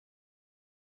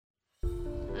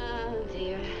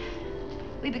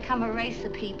We become a race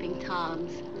of peeping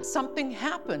Toms. Something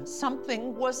happened.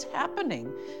 Something was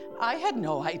happening. I had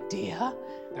no idea.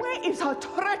 Where is her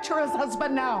treacherous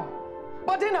husband now?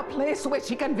 But in a place where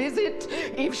she can visit,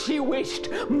 if she wished.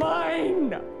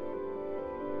 Mine!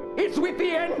 It's with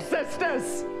the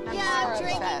ancestors! I'm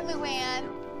drinking, Luann.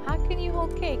 How can you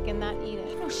hold cake and not eat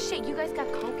it? Oh, shit, you guys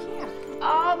got Coke here?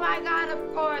 Oh my God,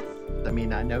 of course. I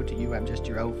mean, I know to you I'm just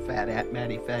your old fat Aunt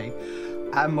Mattie Faye.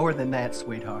 I'm more than that,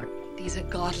 sweetheart. These are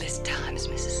godless times,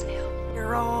 Mrs. Snell.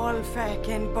 You're all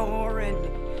fucking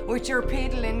boring with your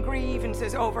piddling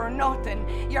grievances over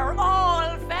nothing. You're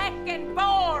all fucking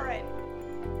boring.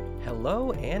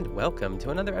 Hello and welcome to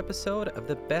another episode of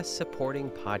the Best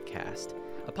Supporting Podcast,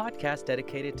 a podcast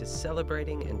dedicated to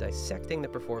celebrating and dissecting the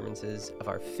performances of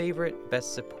our favorite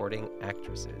Best Supporting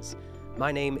actresses.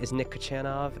 My name is Nick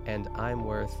Kachanov, and I'm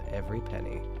worth every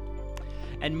penny.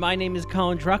 And my name is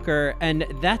Colin Drucker, and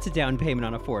that's a down payment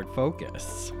on a Ford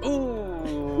Focus.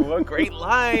 Ooh, a great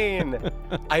line!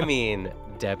 I mean,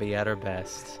 Debbie at her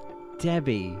best.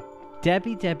 Debbie. This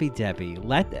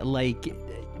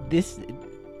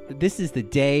is the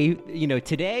day,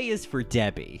 today is for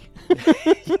Debbie.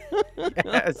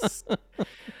 Yes.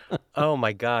 Oh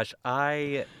my gosh.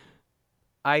 I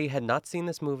had not seen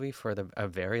this movie for a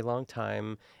very long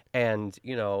time. And,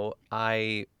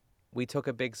 we took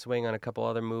a big swing on a couple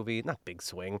other movies. Not big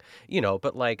swing,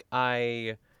 but like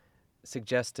I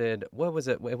suggested, what was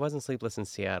it? It wasn't Sleepless in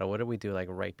Seattle. What did we do like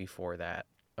right before that?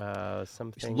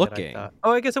 Something Looking. that I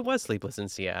thought, I guess it was Sleepless in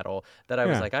Seattle, that I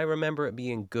was Yeah. like, I remember it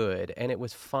being good and it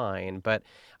was fine, but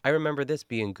I remember this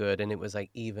being good and it was like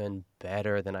even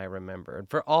better than I remembered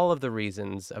for all of the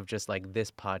reasons of just like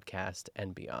this podcast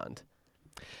and beyond.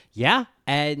 Yeah,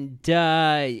 and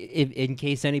in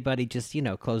case anybody just,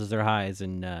 closes their eyes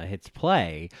and hits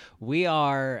play, we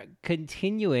are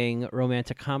continuing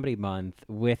Romantic Comedy Month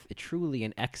with truly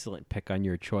an excellent pick on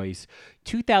your choice,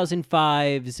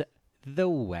 2005's The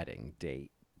Wedding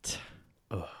Date.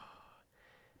 Ugh.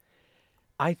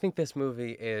 I think this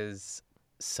movie is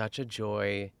such a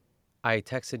joy. I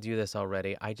texted you this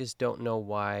already. I just don't know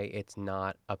why it's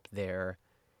not up there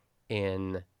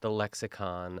in the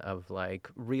lexicon of like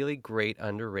really great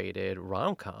underrated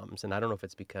rom-coms. And I don't know if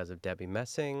it's because of Debbie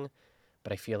Messing,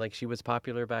 but I feel like she was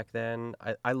popular back then.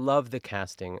 I love the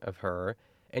casting of her.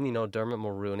 And, Dermot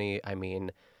Mulroney, I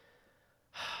mean,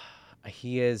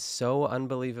 he is so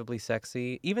unbelievably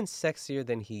sexy, even sexier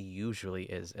than he usually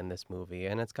is in this movie.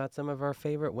 And it's got some of our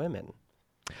favorite women.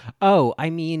 Oh, I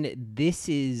mean, this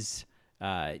is,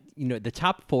 the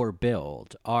top four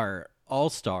billed are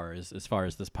all-stars as far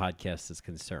as this podcast is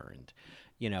concerned.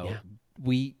 Yeah.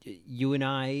 You and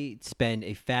I spend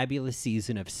a fabulous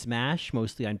season of Smash,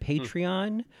 mostly on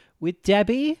Patreon, with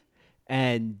Debbie.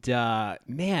 And,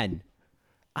 man,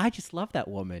 I just love that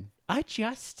woman.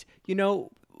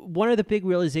 One of the big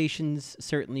realizations,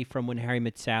 certainly from When Harry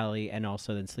Met Sally and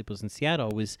also then Sleepless in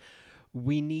Seattle, was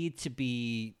we need to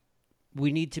be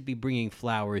bringing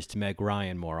flowers to Meg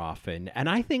Ryan more often. And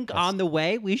I think on the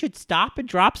way, we should stop and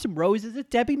drop some roses at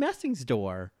Debbie Messing's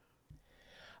door.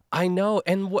 I know.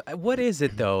 And what is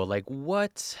it, though? Like,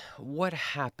 what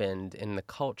happened in the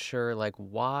culture? Like,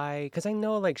 why? Because I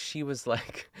know, like, she was,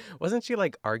 like, wasn't she,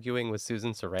 like, arguing with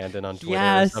Susan Sarandon on Twitter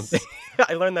or something?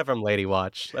 I learned that from Lady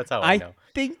Watch. That's how I know. I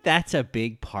think that's a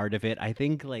big part of it. I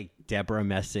think, like, Deborah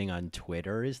Messing on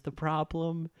Twitter is the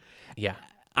problem. Yeah.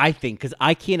 I think, because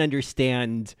I can't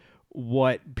understand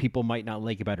what people might not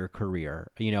like about her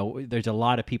career. There's a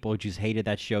lot of people who just hated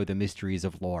that show, The Mysteries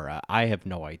of Laura. I have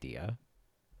no idea.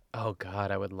 Oh,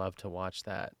 God, I would love to watch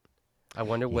that. I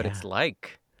wonder what it's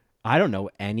like. I don't know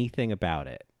anything about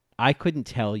it. I couldn't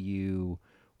tell you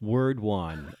word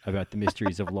one about The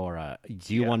Mysteries of Laura.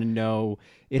 Do you want to know?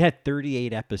 It had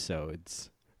 38 episodes.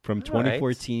 From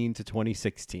 2014 to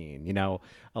 2016, a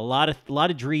lot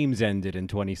of dreams ended in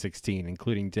 2016,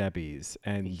 including Debbie's.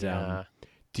 And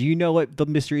do you know what The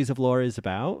Mysteries of Laura is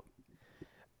about?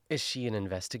 Is she an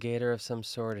investigator of some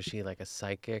sort? Is she like a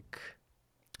psychic?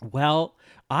 Well,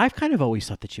 I've kind of always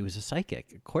thought that she was a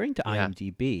psychic. According to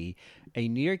IMDb, a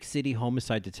New York City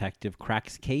homicide detective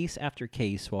cracks case after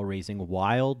case while raising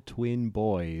wild twin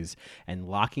boys and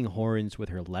locking horns with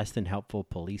her less than helpful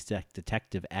police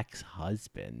detective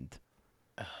ex-husband.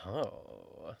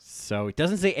 Oh. So it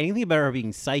doesn't say anything about her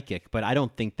being psychic, but I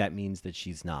don't think that means that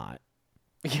she's not.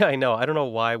 Yeah, I know. I don't know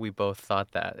why we both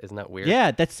thought that. Isn't that weird? Yeah,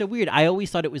 that's so weird. I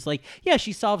always thought it was like,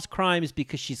 she solves crimes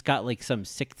because she's got like some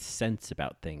sixth sense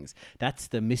about things. That's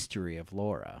the mystery of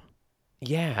Laura.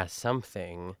 Yeah,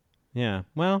 something. Yeah.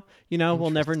 Well,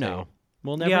 we'll never know.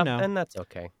 We'll never know. And that's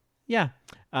okay. Yeah.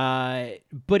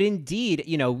 But indeed,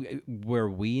 you know, where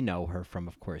we know her from,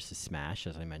 of course, is Smash,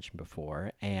 as I mentioned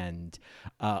before. And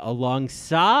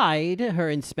alongside her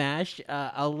in Smash,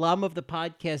 alum of the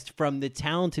podcast from the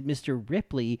talented Mr.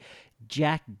 Ripley,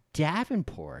 Jack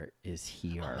Davenport is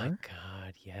here. Oh, my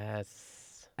God,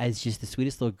 yes. As just the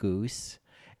sweetest little goose.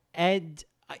 And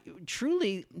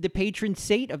truly the patron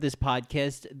saint of this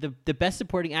podcast, the best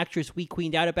supporting actress we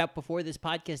queened out about before this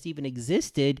podcast even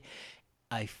existed,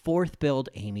 a fourth billed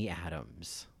Amy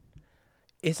Adams.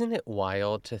 Isn't it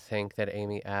wild to think that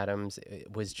Amy Adams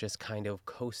was just kind of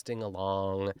coasting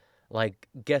along, like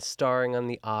guest starring on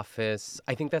The Office?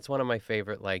 I think that's one of my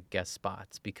favorite like guest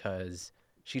spots because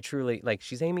she truly, like,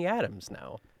 she's Amy Adams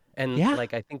now. And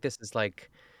like, I think this is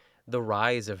like the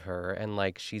rise of her, and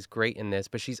like she's great in this,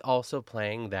 but she's also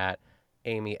playing that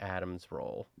Amy Adams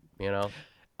role, you know?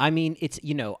 I mean, it's,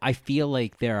 you know, I feel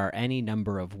like there are any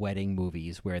number of wedding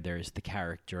movies where there's the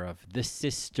character of the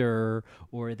sister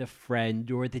or the friend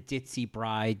or the ditzy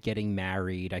bride getting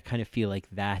married. I kind of feel like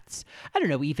that's, I don't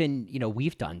know, even, you know,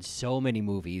 we've done so many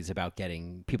movies about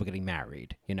people getting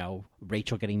married, you know,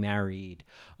 Rachel getting married.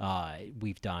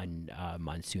 We've done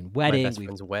Monsoon Wedding. My Best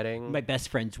Friend's Wedding. My Best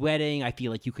Friend's Wedding. I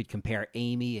feel like you could compare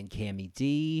Amy and Cammie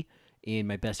D in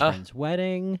My Best Friend's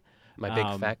Wedding. My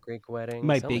Big Fat Greek Wedding.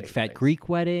 My Big Fat Greek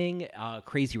Wedding.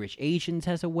 Crazy Rich Asians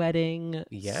has a wedding.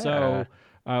 Yeah. So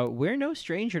we're no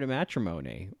stranger to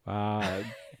matrimony. I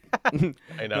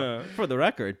know. For the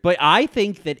record. But I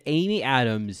think that Amy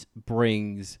Adams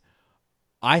brings,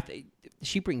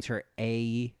 she brings her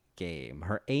A game,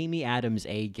 her Amy Adams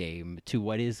A game to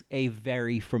what is a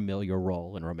very familiar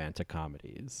role in romantic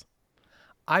comedies.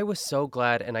 I was so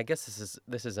glad, and I guess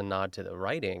this is a nod to the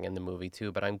writing in the movie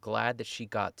too, but I'm glad that she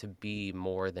got to be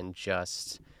more than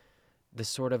just the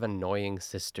sort of annoying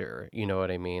sister, you know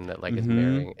what I mean, that like is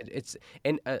marrying. It's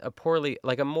and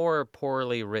a more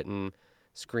poorly written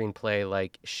screenplay,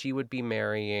 like she would be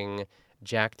marrying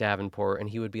Jack Davenport and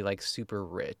he would be like super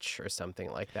rich or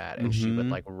something like that, and she would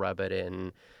like rub it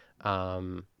in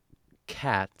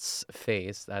Kat's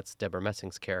face, that's Deborah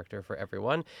Messing's character for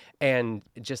everyone, and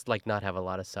just like not have a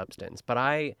lot of substance.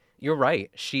 But you're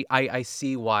right. I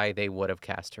see why they would have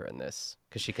cast her in this,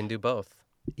 because she can do both.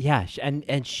 Yeah, and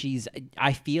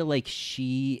I feel like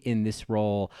she in this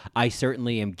role, I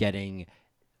certainly am getting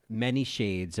many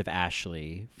shades of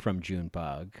Ashley from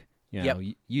Junebug. You know,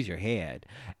 use your head.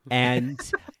 And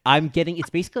I'm getting, it's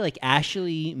basically like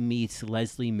Ashley meets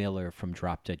Leslie Miller from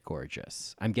Drop Dead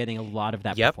Gorgeous. I'm getting a lot of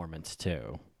that performance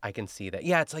too. I can see that.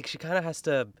 Yeah, it's like she kind of has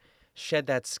to shed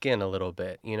that skin a little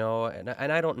bit, you know? And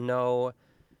I don't know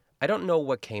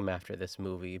what came after this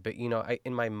movie, but, you know,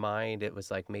 in my mind, it was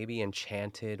like maybe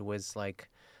Enchanted was like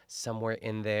somewhere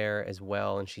in there as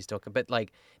well, and she's still, but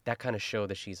like that kind of show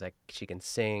that she's like, she can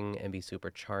sing and be super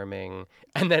charming,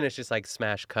 and then it's just like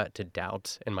smash cut to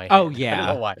Doubt in my head. Oh yeah, I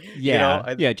don't know why. Yeah,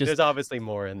 you know, just there's obviously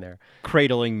more in there.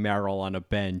 Cradling Meryl on a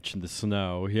bench in the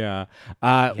snow. Yeah.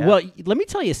 Well, let me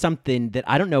tell you something that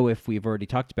I don't know if we've already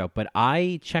talked about, but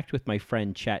I checked with my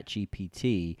friend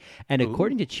ChatGPT, and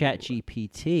according to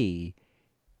ChatGPT,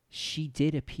 she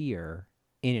did appear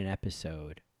in an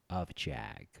episode of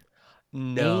Jag.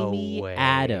 No Amy way.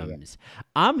 Adams.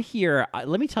 I'm here.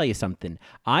 Let me tell you something.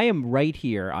 I am right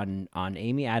here on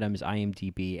Amy Adams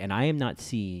IMDb, and I am not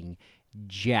seeing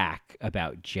jack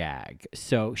about Jag.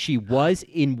 So she was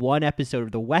in one episode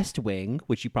of The West Wing,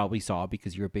 which you probably saw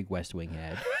because you're a big West Wing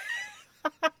head.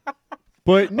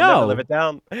 But no, I'll never live it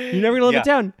down. You're never gonna live it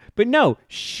down. But no,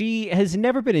 she has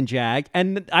never been in Jag,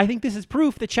 and I think this is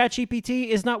proof that ChatGPT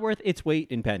is not worth its weight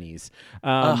in pennies.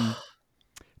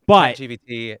 But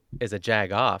ChatGPT is a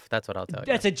jag off. That's what I'll tell you.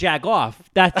 That's a jag off.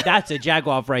 That's a jag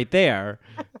off right there.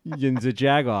 Yins a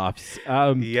jag offs.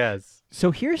 Yes.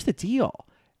 So here's the deal: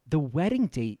 the wedding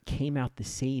date came out the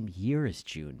same year as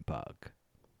Junebug.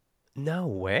 No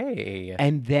way.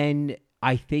 And then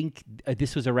I think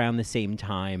this was around the same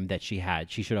time that she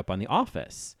showed up on The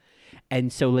Office,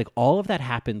 and so like all of that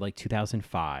happened like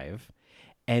 2005.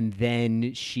 And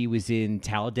then she was in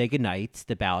Talladega Nights,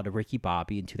 The Ballad of Ricky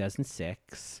Bobby in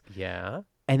 2006. Yeah.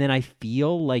 And then I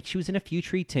feel like she was in a few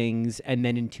Treatings. And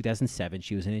then in 2007,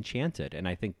 she was in Enchanted. And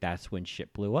I think that's when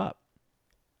shit blew up.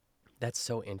 That's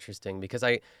so interesting because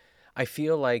I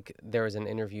feel like there was an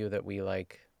interview that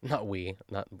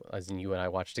not as in you and I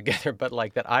watched together, but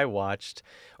like that I watched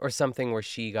or something where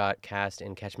she got cast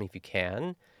in Catch Me If You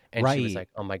Can. And she was like,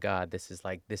 oh my God, this is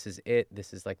it.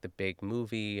 This is like the big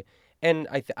movie. And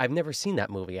I've never seen that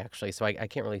movie, actually, so I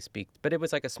can't really speak. But it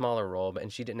was like a smaller role,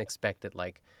 and she didn't expect that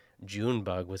like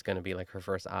Junebug was going to be like her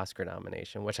first Oscar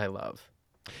nomination, which I love.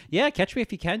 Yeah, Catch Me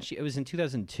If You Can. It was in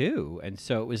 2002, and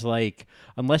so it was like,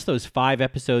 unless those 5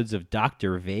 episodes of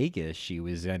Dr. Vegas she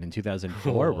was in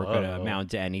 2004 were going to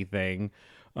amount to anything,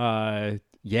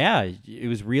 yeah, it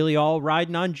was really all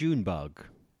riding on Junebug.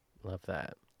 Love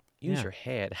that. Use your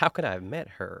head. How could I have met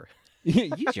her?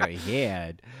 Use your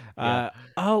head.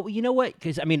 Oh, you know what?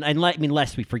 Because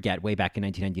lest we forget, way back in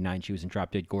 1999, she was in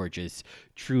Drop Dead Gorgeous,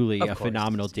 truly a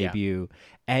phenomenal debut.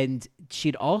 And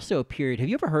she'd also appeared. Have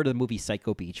you ever heard of the movie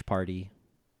Psycho Beach Party?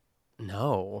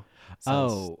 No.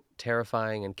 Sounds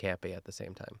terrifying and campy at the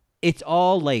same time. It's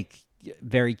all like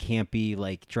very campy,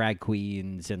 like drag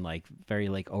queens and like very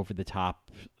like over the top.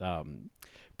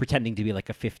 Pretending to be like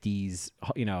a 50s,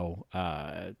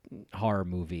 horror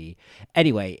movie.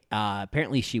 Anyway,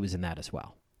 apparently she was in that as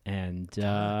well. And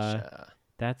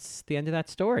that's the end of that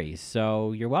story.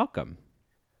 So you're welcome.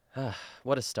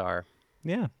 What a star.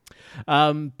 Yeah.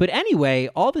 But anyway,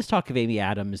 all this talk of Amy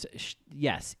Adams,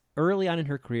 yes, early on in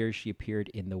her career, she appeared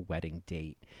in The Wedding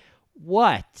Date.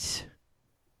 What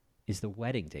is The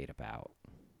Wedding Date about?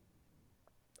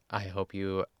 I hope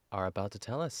you are about to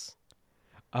tell us.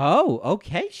 Oh,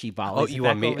 okay. She volleys it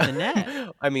back over the net.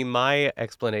 I mean, my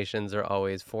explanations are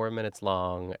always 4 minutes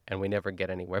long, and we never get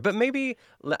anywhere. But maybe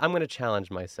I'm going to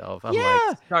challenge myself. I'm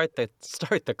like,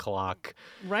 start the clock.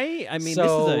 Right? I mean,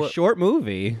 this is a short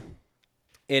movie.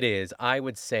 It is. I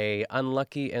would say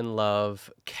Unlucky in Love,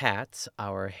 Kat,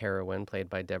 our heroine, played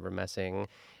by Deborah Messing,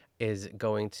 is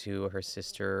going to her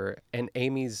sister, and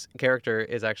Amy's character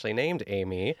is actually named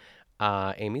Amy.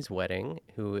 Amy's wedding,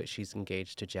 who she's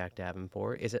engaged to Jack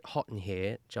Davenport. Is it hot in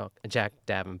here, Jack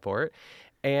Davenport?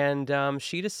 And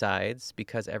she decides,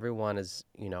 because everyone is,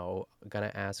 going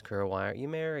to ask her, why aren't you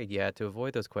married yet? To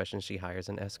avoid those questions, she hires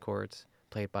an escort,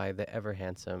 played by the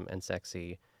ever-handsome and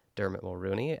sexy Dermot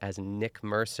Mulroney, as Nick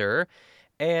Mercer.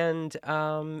 And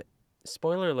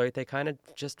spoiler alert, they kind of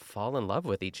just fall in love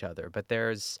with each other. But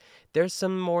there's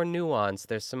some more nuance.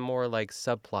 There's some more like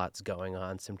subplots going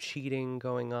on, some cheating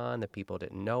going on that people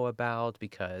didn't know about,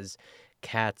 because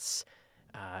Kat's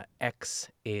ex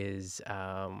is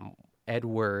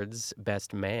Edward's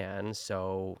best man.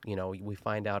 So, we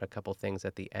find out a couple things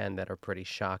at the end that are pretty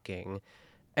shocking.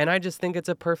 And I just think it's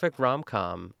a perfect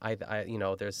rom-com. I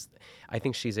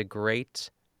think she's a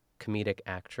great comedic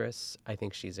actress. I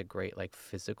think she's a great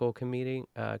physical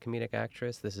comedic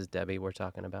actress. This is Debbie we're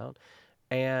talking about.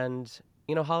 And,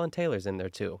 Holland Taylor's in there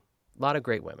too. A lot of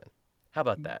great women. How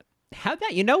about that?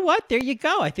 You know what? There you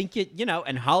go. I think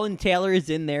and Holland Taylor is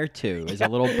in there too. There's a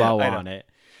little bow on it.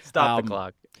 Stop the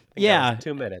clock. Yeah.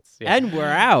 2 minutes. Yeah. And we're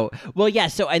out. Well, yeah.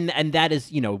 So, and that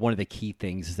is, one of the key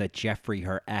things is that Jeffrey,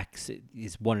 her ex,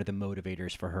 is one of the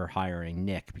motivators for her hiring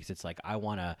Nick, because it's like, I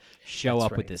want to show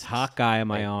up with this hot guy on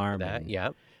my arm and,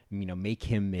 make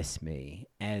him miss me.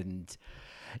 And,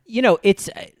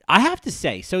 I have to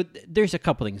say, so there's a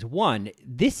couple things. One,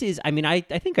 this is, I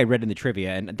think I read in the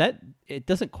trivia, and that it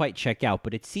doesn't quite check out,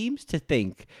 but it seems to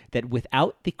think that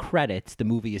without the credits, the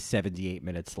movie is 78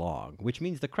 minutes long, which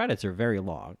means the credits are very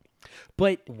long.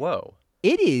 But whoa,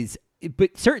 it is.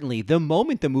 But certainly, the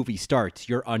moment the movie starts,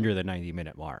 you're under the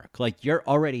 90-minute mark. Like, you're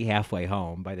already halfway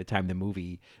home by the time the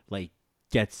movie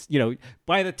gets,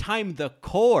 by the time the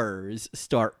cores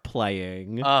start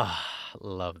playing.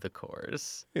 Love the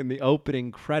cores. In the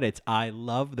opening credits, I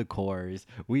love the cores.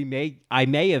 I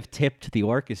may have tipped the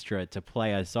orchestra to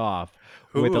play us off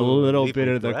with a little bit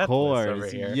of the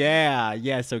cores.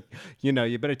 Yeah. So,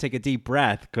 you better take a deep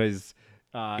breath, because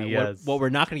what we're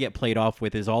not going to get played off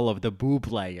with is all of the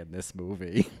Bublé in this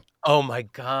movie. Oh my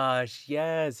gosh,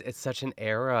 yes. It's such an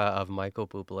era of Michael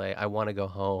Bublé. I Want to Go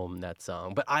Home, that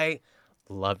song. But I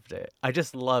loved it. I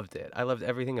just loved it. I loved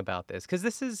everything about this, because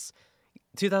this is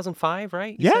 2005,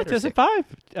 right? Yeah, 2005.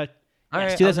 All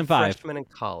right, 2005. I was a freshman in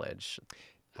college.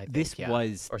 I think,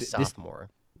 sophomore.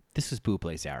 This was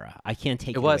Bublé's era. I can't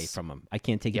take it away from him.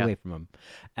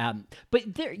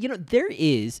 But there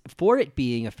is, for it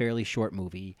being a fairly short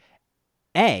movie,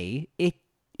 it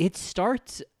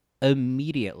starts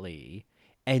immediately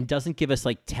and doesn't give us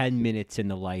 10 minutes in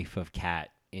the life of Kat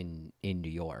in New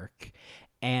York.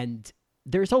 And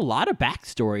there's a lot of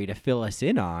backstory to fill us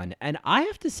in on. And I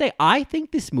have to say, I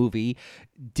think this movie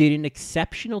did an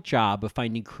exceptional job of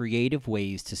finding creative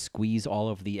ways to squeeze all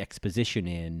of the exposition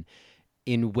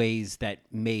in ways that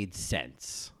made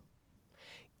sense.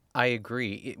 I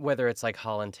agree. Whether it's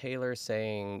Holland Taylor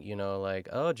saying,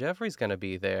 oh, Jeffrey's going to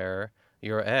be there,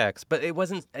 your ex. But it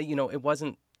wasn't, it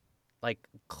wasn't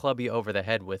club you over the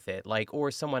head with it.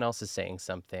 Or someone else is saying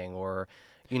something, or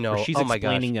You know, Or she's oh my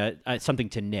gosh. explaining something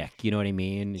to Nick. You know what I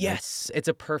mean? Yes, it's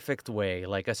a perfect way.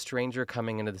 Like a stranger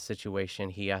coming into the situation,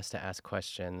 he has to ask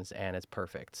questions, and it's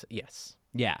perfect. Yes.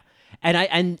 Yeah,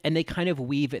 and they kind of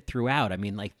weave it throughout. I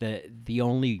mean, like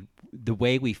the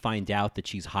way we find out that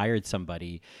she's hired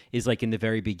somebody is like in the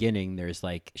very beginning. There's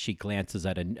like she glances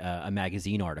at a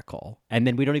magazine article, and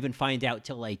then we don't even find out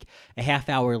till like a half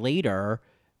hour later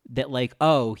that like,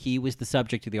 oh, he was the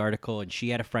subject of the article and she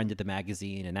had a friend at the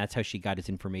magazine and that's how she got his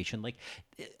information. Like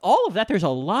all of that, there's a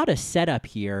lot of setup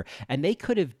here, and they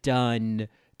could have done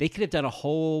a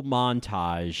whole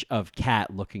montage of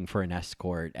Kat looking for an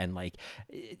escort and like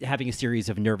having a series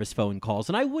of nervous phone calls.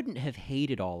 And I wouldn't have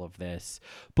hated all of this,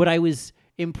 but I was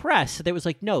impressed. That was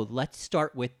like, no, let's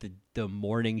start with the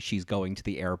morning she's going to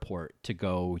the airport to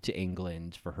go to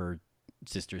England for her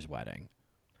sister's wedding.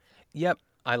 Yep.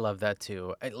 I love that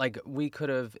too. Like we could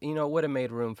have, would have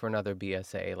made room for another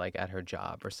BSA, like at her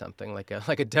job or something, like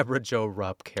a Deborah Jo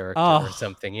Rupp character or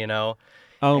something, Oh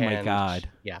my God.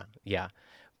 Yeah.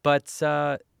 But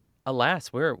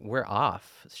alas, we're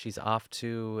off. She's off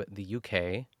to the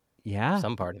UK. Yeah.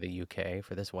 Some part of the UK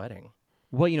for this wedding.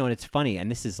 Well, and it's funny,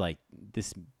 and this is like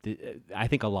this. I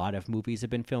think a lot of movies have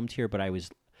been filmed here, but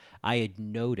I had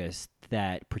noticed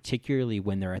that particularly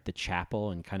when they're at the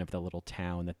chapel and kind of the little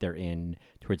town that they're in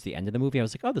towards the end of the movie, I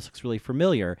was like, oh, this looks really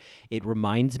familiar. It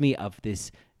reminds me of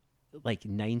this like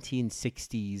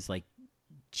 1960s like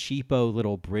cheapo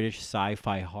little British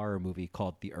sci-fi horror movie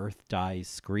called The Earth Dies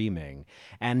Screaming.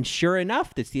 And sure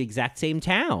enough, that's the exact same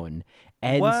town.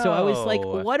 And so I was like,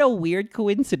 what a weird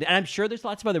coincidence. And I'm sure there's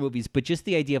lots of other movies, but just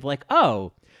the idea of like,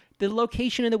 oh, the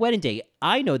location of the wedding day,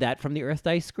 I know that from The Earth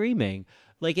Dies Screaming.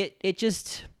 Like it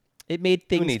made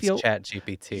things feel... Who needs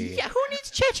ChatGPT? Yeah, who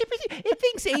needs ChatGPT? It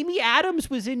thinks Amy Adams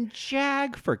was in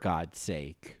Jag, for God's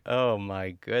sake. Oh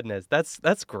my goodness.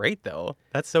 That's great though.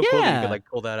 That's so cool that you could like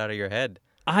pull that out of your head.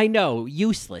 I know,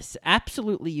 useless,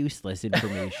 absolutely useless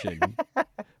information,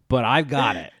 but I've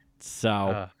got it.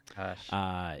 So,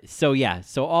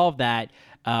 so all of that.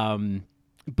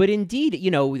 But indeed,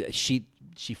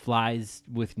 she flies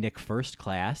with Nick first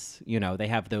class. They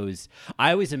have those.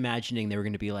 I was imagining they were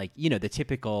going to be like, the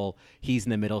typical. He's in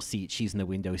the middle seat, she's in the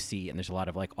window seat, and there's a lot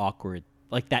of like awkward,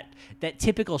 like that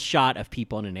typical shot of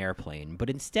people in an airplane. But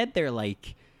instead, they're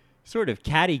like sort of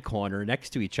catty corner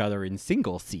next to each other in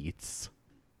single seats.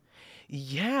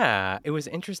 Yeah, it was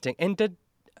interesting. And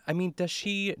does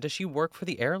she work for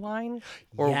the airline?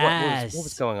 Or yes. what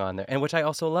was going on there? And which I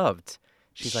also loved.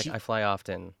 She's like, I fly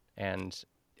often. And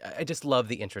I just love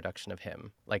the introduction of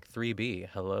him. Like 3B.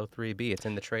 Hello, 3B. It's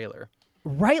in the trailer.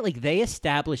 Right. Like they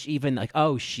establish even like,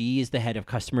 oh, she's the head of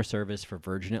customer service for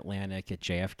Virgin Atlantic at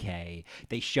JFK.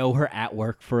 They show her at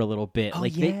work for a little bit. Oh,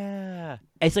 like yeah.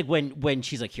 It's like when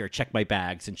she's like, here, check my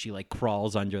bags. And she like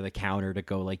crawls under the counter to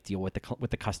go like deal with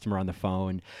the customer on the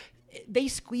phone. They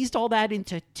squeezed all that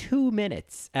into 2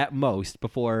 minutes at most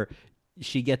before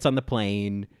she gets on the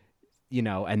plane,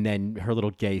 and then her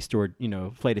little gay steward,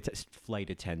 flight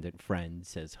attendant friend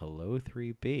says, hello,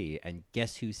 3B. And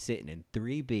guess who's sitting in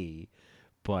 3B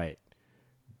but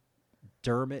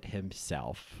Dermot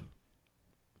himself.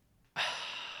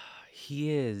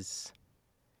 He is...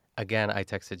 Again, I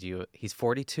texted you. He's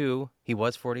 42. He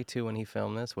was 42 when he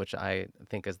filmed this, which I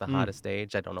think is the hottest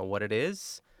age. I don't know what it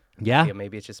is. Yeah.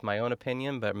 Maybe it's just my own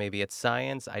opinion, but maybe it's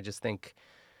science. I just think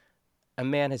a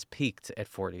man has peaked at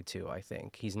 42, I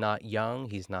think. He's not young.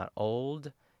 He's not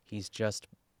old. He's just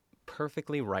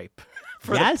perfectly ripe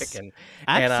for the picking.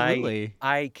 Absolutely. And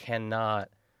I cannot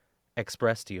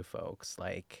express to you folks,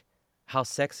 like, how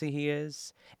sexy he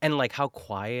is and, like, how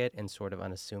quiet and sort of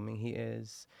unassuming he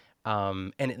is.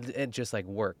 And it just like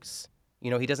works.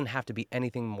 He doesn't have to be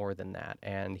anything more than that,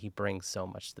 and he brings so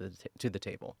much to the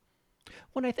table.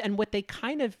 And what they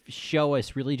kind of show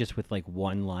us really just with like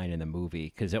one line in the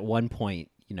movie, because at one point,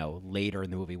 later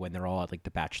in the movie when they're all at like the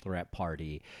bachelorette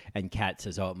party, and Kat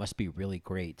says, "Oh, it must be really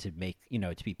great to make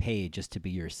to be paid just to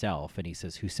be yourself," and he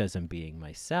says, "Who says I'm being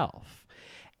myself?"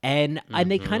 And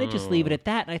they kind of just leave it at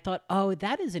that. And I thought, oh,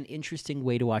 that is an interesting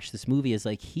way to watch this movie, is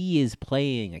like he is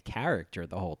playing a character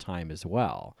the whole time as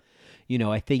well.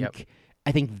 I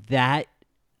think that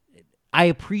I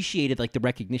appreciated like the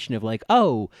recognition of like,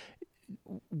 oh,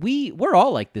 we're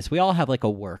all like this. We all have like a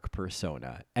work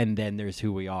persona. And then there's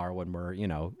who we are when we're,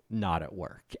 not at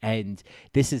work. And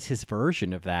this is his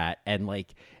version of that. And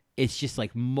like, it's just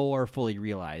like more fully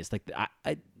realized. Like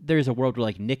there's a world where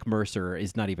like Nick Mercer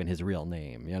is not even his real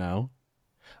name,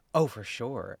 Oh, for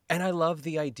sure. And I love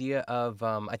the idea of,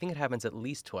 I think it happens at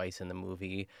least twice in the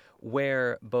movie,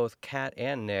 where both Kat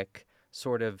and Nick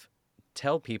sort of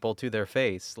tell people to their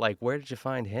face, like, where did you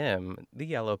find him? The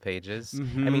Yellow Pages.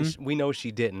 Mm-hmm. I mean, we know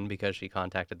she didn't because she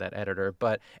contacted that editor,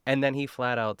 and then he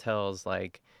flat out tells,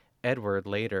 like, Edward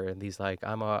later, and he's like,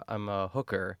 I'm a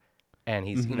hooker, and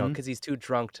he's, you know, because he's too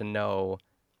drunk to know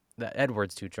that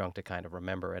Edward's too drunk to kind of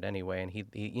remember it anyway, and he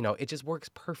you know, it just works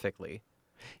perfectly.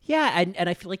 Yeah, and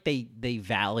I feel like they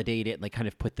validate it and like kind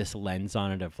of put this lens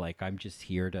on it of like, I'm just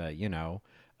here to, you know,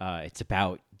 it's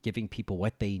about giving people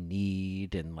what they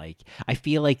need, and like I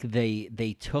feel like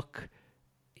they took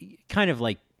kind of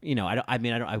like, you know,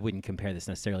 I wouldn't compare this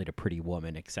necessarily to Pretty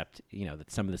Woman, except, you know,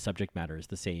 that some of the subject matter is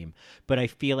the same, but I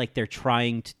feel like they're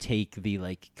trying to take the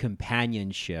like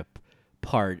companionship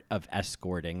part of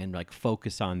escorting and like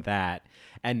focus on that,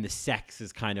 and the sex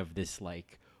is kind of this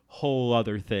like whole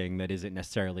other thing that isn't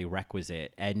necessarily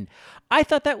requisite. And I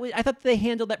thought they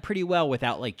handled that pretty well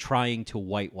without like trying to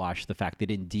whitewash the fact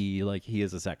that indeed like he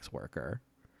is a sex worker.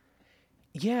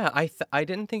 Yeah, I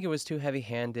didn't think it was too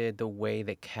heavy-handed the way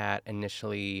that Kat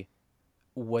initially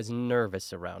was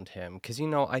nervous around him, because, you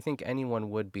know, I think anyone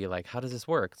would be like, how does this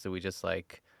work? So we just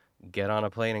like get on a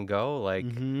plane and go? Like,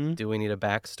 do we need a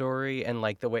backstory? And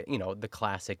like the way, you know, the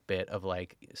classic bit of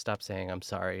like, stop saying I'm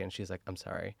sorry, and she's like, I'm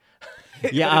sorry.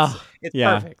 Yeah, it's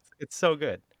perfect. It's so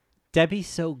good. Debbie's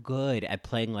so good at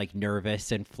playing like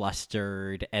nervous and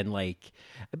flustered, and like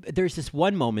there's this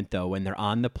one moment though when they're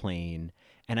on the plane,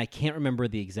 and I can't remember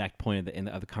the exact point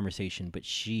of the conversation, but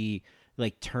she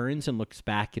like turns and looks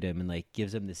back at him and like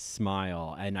gives him this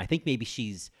smile, and I think maybe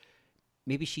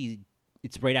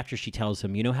it's right after she tells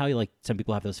him, you know how like some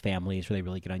people have those families where they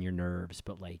really get on your nerves,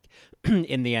 but like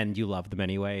in the end you love them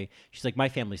anyway. She's like, my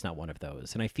family's not one of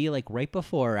those. And I feel like right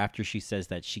before or after she says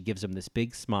that, she gives him this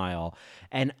big smile,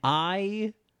 and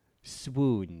I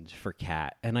swooned for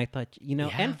Kat, and I thought, you know,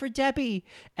 and for Debbie,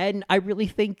 and I really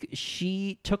think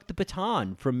she took the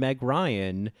baton from Meg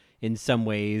Ryan in some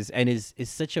ways, and is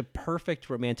such a perfect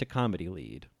romantic comedy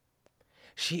lead.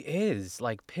 She is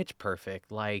like pitch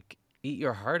perfect, like eat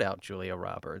your heart out, Julia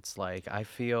Roberts. Like, I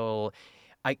feel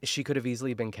she could have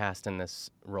easily been cast in this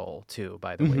role too,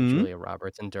 by the way. Julia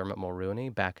Roberts and Dermot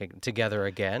Mulroney back together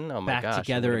again. Oh my gosh,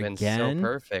 together it would have been again. so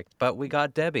perfect. But we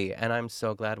got Debbie, and I'm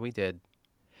so glad we did.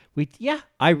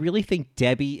 I really think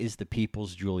Debbie is the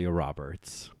people's Julia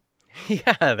Roberts.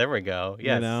 Yeah, there we go.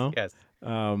 Yes, you know? Yes.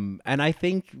 And I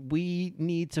think we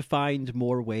need to find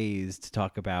more ways to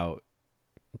talk about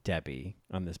Debbie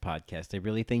on this podcast. I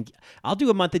really think I'll do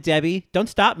a month of Debbie. Don't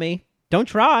stop me. Don't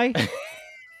try.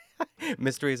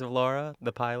 Mysteries of Laura,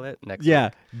 the pilot, next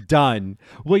week. Done.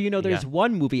 Well, you know, there's Yeah.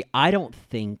 one movie I don't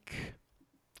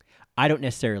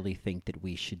necessarily think that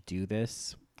we should do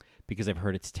this because I've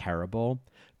heard it's terrible.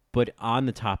 But on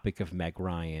the topic of Meg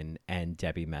Ryan and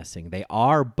Debbie Messing, they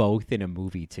are both in a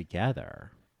movie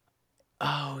together.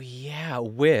 Oh yeah,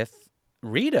 with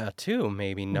Rita too,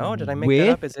 maybe. No, did I make that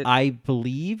up? Is it? I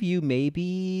believe you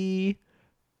maybe.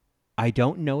 I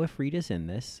don't know if Rita's in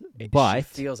this, but she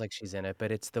feels like she's in it.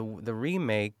 But it's the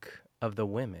remake of The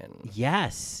Women.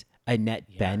 Yes,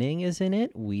 Annette Bening is in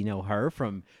it. We know her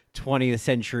from 20th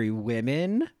Century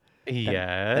Women.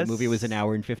 Yes, that movie was an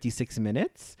hour and 56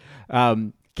 minutes.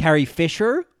 Carrie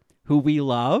Fisher, who we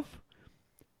love.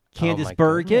 Candice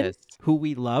Bergen, goodness. who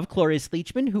we love. Cloris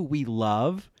Leachman, who we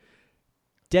love.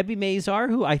 Debbie Mazar,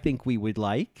 who I think we would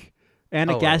like.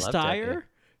 Anna Gasteyer.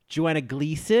 Joanna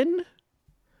Gleason.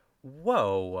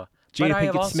 Whoa. Jada But I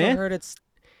have Pinkett also Smith. heard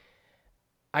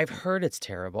I've heard it's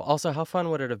terrible. Also, how fun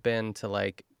would it have been to,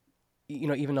 like, you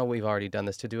know, even though we've already done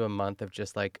this, to do a month of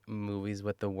just like movies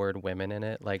with the word women in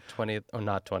it, like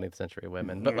not 20th Century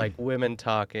Women, but like women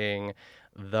talking,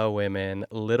 The Women,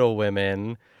 Little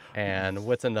Women, and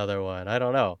what's another one? I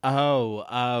don't know.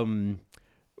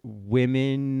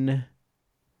 Women.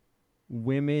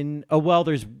 Oh well,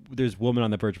 there's Woman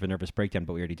on the Verge of a Nervous Breakdown,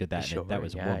 but we already did that. Sure, And that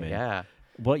was yeah, Woman. Yeah.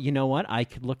 Well, you know what? I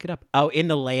could look it up. Oh, In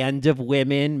the Land of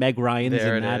Women, Meg Ryan's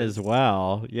There in it that is. as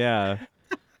well. Yeah.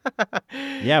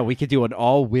 Yeah, we could do an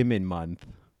all women month.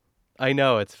 I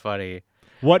know, it's funny.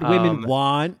 What Women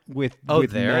Want with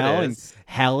there Mel it and is.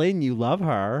 Helen. You love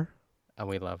her. And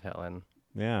we love Helen.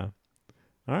 Yeah.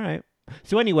 All right.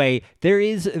 So anyway, there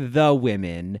is The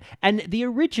Women, and the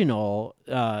original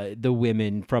The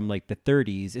Women from like the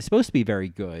 30s is supposed to be very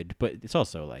good, but it's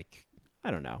also like, I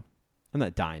don't know. I'm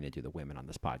not dying to do The Women on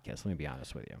this podcast. Let me be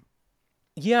honest with you.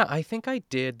 Yeah, I think I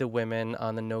did The Women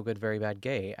on the No Good, Very Bad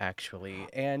Gay, actually,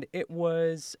 and it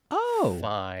was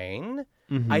fine.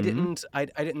 Mm-hmm. I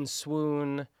didn't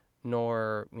swoon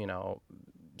nor, you know,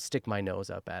 stick my nose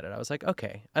up at it. I was like,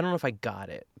 okay, I don't know if I got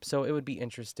it, so it would be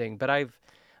interesting. But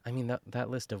that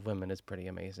list of women is pretty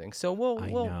amazing. So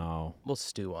we'll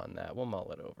stew on that. We'll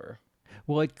mull it over.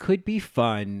 Well, it could be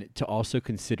fun to also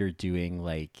consider doing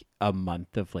like a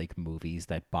month of like movies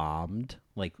that bombed,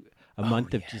 like a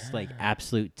month of just like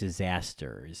absolute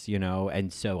disasters, you know?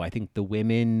 And so I think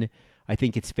I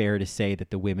think it's fair to say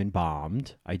that the women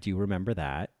bombed. I do remember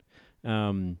that.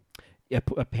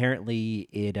 Apparently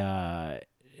it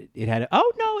had,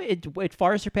 it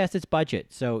far surpassed its budget.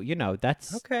 So, you know,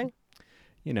 that's Okay.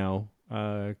 You know,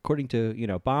 according to, you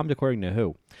know, bombed according to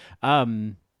who.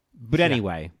 But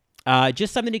anyway,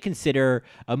 just something to consider,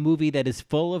 a movie that is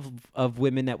full of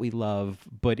women that we love,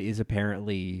 but is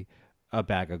apparently a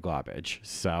bag of garbage.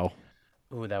 So,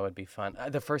 Ooh, that would be fun.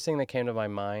 The first thing that came to my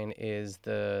mind is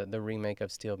the remake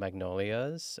of Steel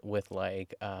Magnolias with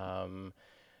like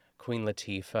Queen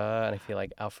Latifah, and I feel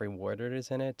like Alfre Woodard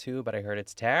is in it too, but I heard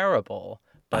it's terrible,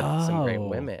 but some great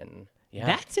women. Yeah.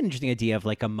 That's an interesting idea of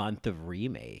like a month of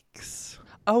remakes.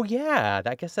 Oh yeah,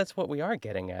 I guess that's what we are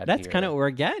getting at. That's here. kind of what we're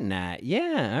getting at.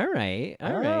 Yeah. All right.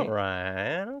 All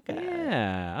right. Okay.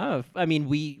 Yeah. I mean,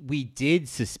 we did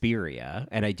Suspiria,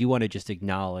 and I do want to just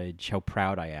acknowledge how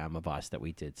proud I am of us that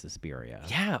we did Suspiria.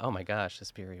 Yeah. Oh my gosh,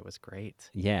 Suspiria was great.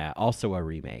 Yeah. Also a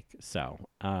remake. So,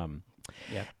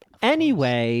 Yep.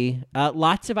 anyway,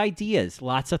 lots of ideas,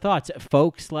 lots of thoughts.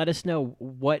 Folks, let us know,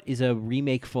 what is a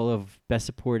remake full of best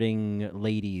supporting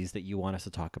ladies that you want us to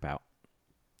talk about?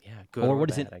 Yeah. Good Or or what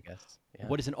is bad, it- I guess. Yeah.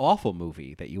 What is an awful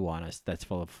movie that you want us that's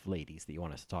full of ladies that you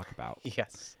want us to talk about?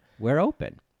 Yes. We're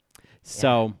open.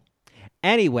 So,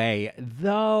 anyway,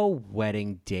 the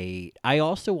wedding date. I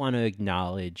also want to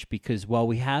acknowledge, because while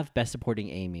we have best supporting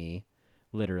Amy,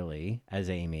 literally as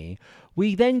Amy,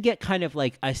 we then get kind of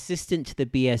like assistant to the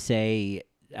BSA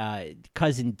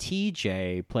cousin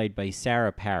TJ, played by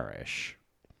Sarah Parrish.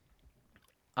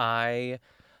 I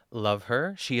love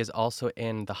her. She is also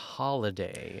in The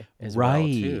Holiday as Right. well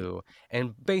too,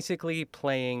 and basically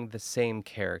playing the same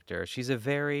character. She's a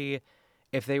very,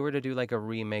 if they were to do like a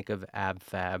remake of Ab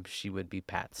Fab, she would be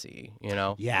Patsy, you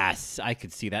know? Yes, I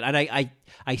could see that. And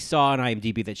I saw on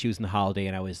IMDb that she was in The Holiday,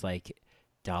 and I was like,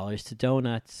 dollars to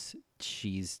donuts.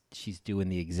 She's doing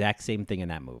the exact same thing in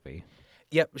that movie.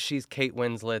 Yep, she's Kate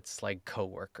Winslet's like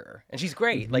coworker, and she's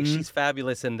great. Like she's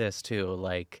fabulous in this too.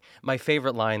 Like my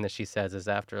favorite line that she says is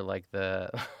after like the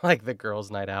like the girls'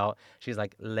 night out. She's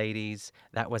like, "Ladies,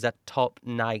 that was a top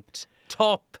night,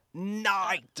 and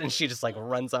she just like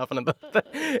runs off into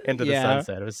the Yeah.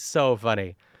 sunset. It was so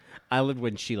funny. I love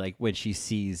when she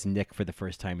sees Nick for the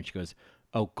first time and she goes,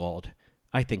 "Oh God,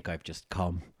 I think I've just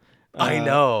come." I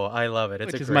know, I love it.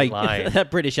 It's Which a is great my line.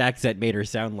 that British accent made her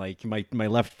sound like my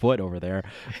left foot over there,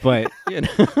 but you know.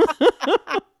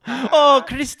 Oh,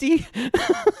 Christy.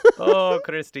 Oh,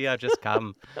 Christy, I've just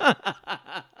come.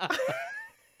 I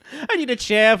need a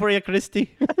chair for you,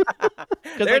 Christy.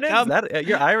 There it is.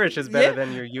 Your Irish is better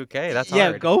than your UK. That's yeah.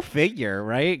 hard. Go figure,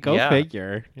 right? Go Yeah.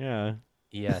 figure. Yeah.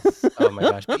 Yes. Oh my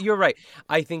gosh. But you're right.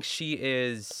 I think she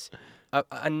is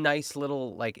a nice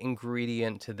little like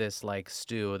ingredient to this like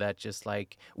stew that just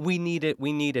like we need it.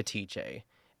 We need a TJ.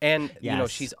 And you know,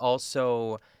 Yes. she's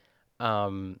also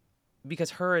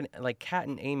because her and like Kat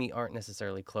and Amy aren't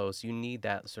necessarily close. You need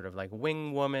that sort of like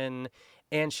wing woman,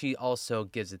 and she also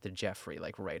gives it to Jeffrey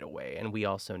like right away. And we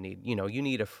also need, you know, you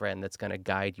need a friend that's going to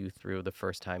guide you through the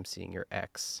first time seeing your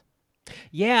ex.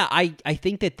 Yeah, I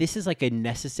think that this is like a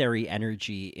necessary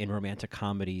energy in romantic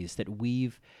comedies that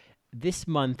this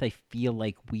month I feel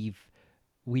like we've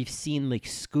seen like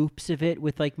scoops of it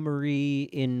with like Marie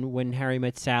in When Harry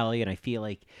Met Sally, and I feel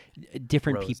like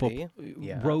different Rosie, people,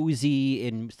 yeah. Rosie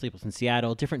in Sleepless in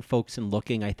Seattle, different folks in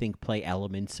Looking, I think play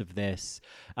elements of this.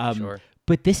 Sure.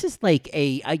 But this is like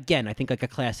again, I think like a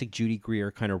classic Judy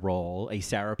Greer kind of role, a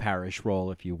Sarah Parrish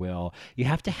role, if you will. You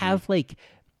have to have like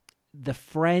the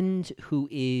friend who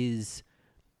is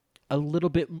a little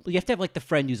bit. You have to have like the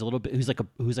friend who's a little bit who's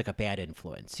like a bad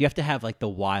influence. You have to have like the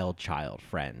wild child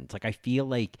friend. Like I feel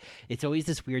like it's always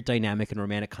this weird dynamic in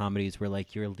romantic comedies where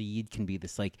like your lead can be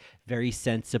this like very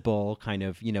sensible kind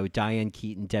of, you know, Diane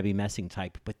Keaton, Debbie Messing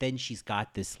type, but then she's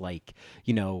got this like,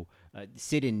 you know,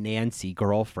 Sid and Nancy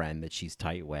girlfriend that she's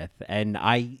tight with, and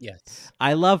I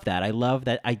love that. I love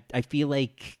that. I feel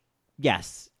like.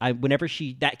 Yes, whenever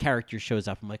that character shows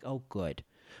up, I'm like, oh, good.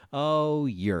 Oh,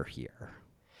 you're here.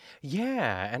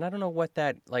 Yeah, and I don't know what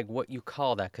you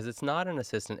call that, because it's not an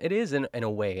assistant. It is in a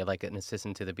way like an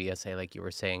assistant to the BSA, like you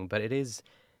were saying, but it's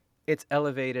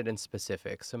elevated and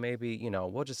specific. So maybe, you know,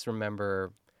 we'll just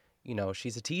remember, you know,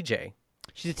 she's a TJ.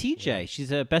 She's a TJ. Yeah.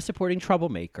 She's a best supporting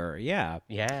troublemaker. Yeah.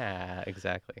 Yeah,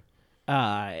 exactly.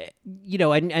 You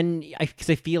know, and because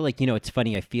I feel like, you know, it's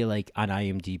funny. I feel like on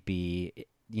IMDb,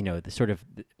 you know, the sort of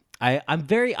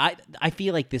I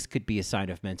feel like this could be a sign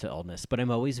of mental illness, but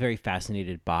I'm always very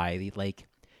fascinated by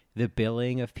the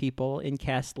billing of people in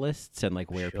cast lists and like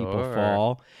where people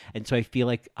fall. And so I feel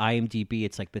like IMDb,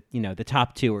 it's like the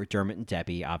top two are Dermot and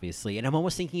Debbie, obviously. And I'm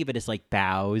almost thinking of it as like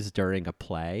bows during a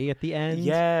play at the end.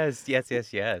 Yes.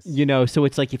 So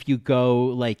it's like if you go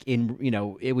like in,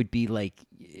 it would be like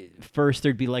first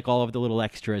there'd be like all of the little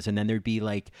extras, and then there'd be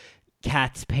like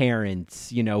Kat's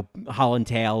parents, Holland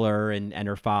Taylor and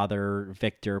her father,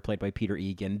 Victor, played by Peter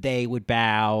Egan, they would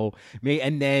bow.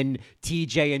 And then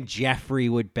TJ and Jeffrey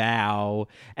would bow.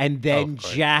 And then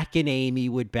Jack and Amy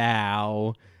would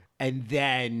bow. And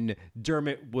then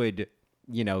Dermot would,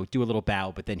 do a little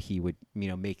bow, but then he would,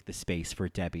 make the space for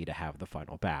Debbie to have the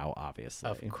final bow, obviously.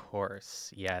 Of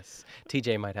course, yes.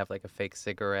 TJ might have like a fake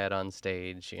cigarette on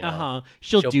stage,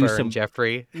 She'll do burn some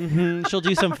Jeffrey. She'll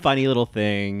do some funny little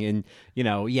thing, and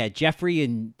Jeffrey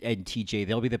and TJ,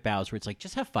 they'll be the bows where it's like,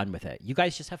 just have fun with it. You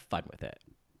guys just have fun with it.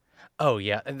 Oh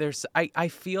yeah, and I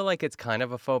feel like it's kind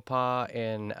of a faux pas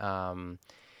in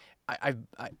I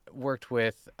worked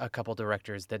with a couple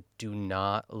directors that do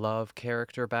not love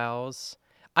character bows.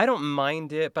 I don't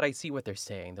mind it, but I see what they're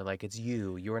saying. They're like, it's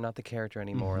you. You are not the character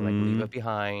anymore. Like, leave it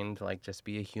behind. Like, just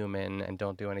be a human and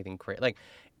don't do anything crazy. Like,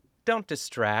 don't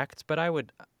distract. But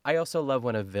I also love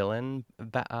when a villain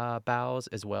bows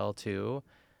as well, too.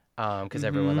 Because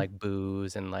everyone, like,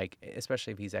 boos and, like,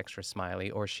 especially if he's extra smiley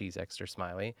or she's extra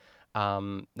smiley.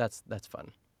 That's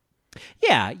fun.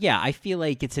 Yeah. I feel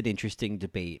like it's an interesting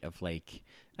debate of, like,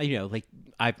 like,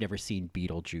 I've never seen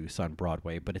Beetlejuice on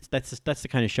Broadway, but that's the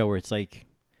kind of show where it's like,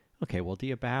 okay, well, do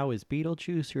you bow as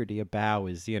Beetlejuice or do you bow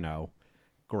as,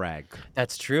 Greg?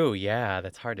 That's true, yeah.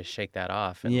 That's hard to shake that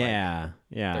off in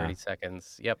 30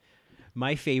 seconds. Yep.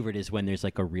 My favorite is when there's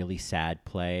like a really sad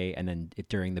play and then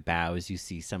during the bows you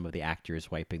see some of the actors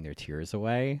wiping their tears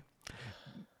away.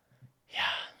 Yeah.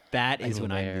 That is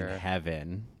when I'm in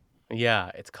heaven. Yeah,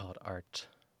 it's called art.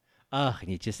 And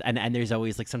you just and there's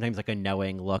always like sometimes like a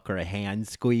knowing look or a hand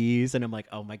squeeze, and I'm like,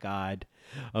 oh my God.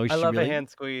 Oh, I love a hand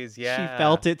squeeze, yeah. She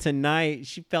felt it tonight.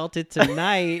 She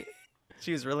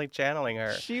She was really channeling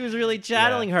her.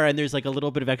 her, and there's like a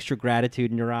little bit of extra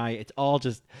gratitude in your eye. It's all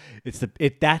just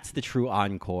that's the true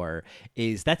encore.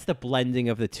 That's the blending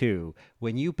of the two.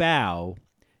 When you bow,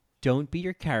 don't be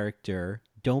your character,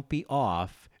 don't be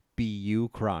off, be you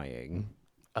crying.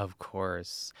 Of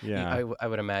course. Yeah. I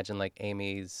would imagine like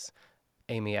Amy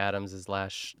Adams'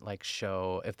 last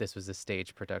show, if this was a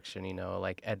stage production,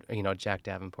 Jack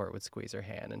Davenport would squeeze her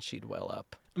hand and she'd well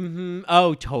up. Mm-hmm.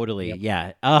 Oh, totally. Yep.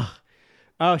 Yeah.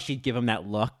 Oh, she'd give him that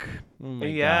look. Oh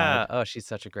my God. Oh, she's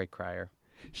such a great crier.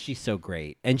 She's so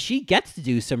great. And she gets to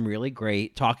do some really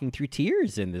great talking through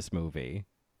tears in this movie.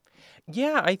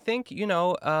 Yeah, I think,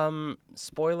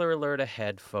 spoiler alert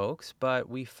ahead, folks, but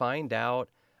we find out,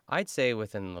 I'd say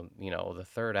within the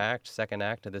third act, second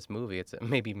act of this movie, it's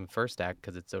maybe even first act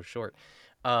because it's so short,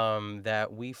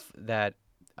 that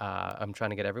I'm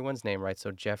trying to get everyone's name right. So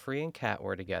Jeffrey and Kat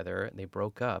were together. They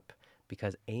broke up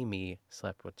because Amy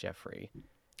slept with Jeffrey.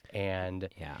 And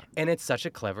it's such a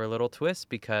clever little twist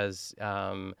because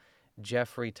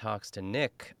Jeffrey talks to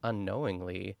Nick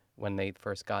unknowingly when they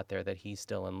first got there that he's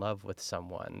still in love with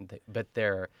someone, but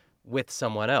they're with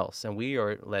someone else, and we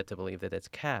are led to believe that it's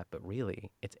Kat, but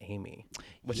really it's Amy.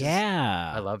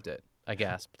 I loved it. I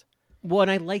gasped. Well,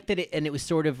 and I liked that it was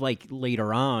sort of like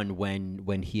later on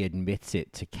when he admits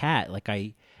it to Kat,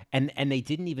 and they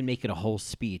didn't even make it a whole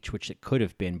speech, which it could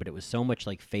have been, but it was so much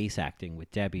like face acting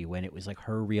with Debbie when it was like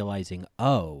her realizing,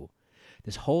 oh,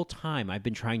 this whole time I've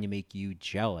been trying to make you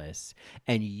jealous,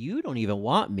 and you don't even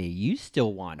want me. You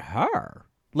still want her.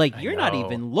 Like, you're not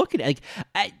even looking at,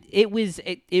 it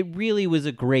really was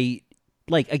a great,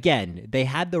 like, again, they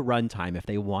had the runtime if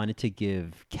they wanted to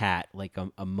give Kat like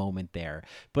a moment there,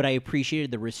 but I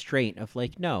appreciated the restraint of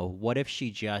like, no, what if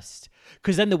she just,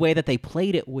 because then the way that they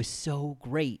played it was so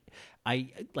great.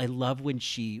 I love when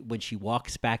she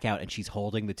walks back out and she's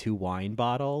holding the 2 wine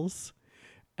bottles.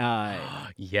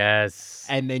 Yes.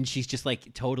 And then she's just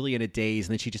like totally in a daze,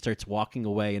 and then she just starts walking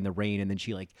away in the rain, and then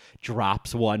she like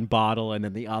drops one bottle and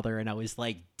then the other, and I was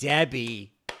like,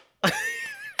 Debbie.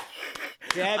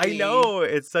 I know,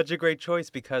 it's such a great choice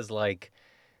because like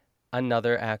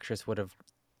another actress would have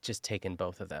just taken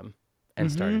both of them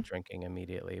and started drinking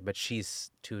immediately, but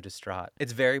she's too distraught.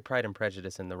 It's very Pride and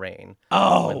Prejudice in the rain.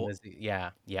 Oh,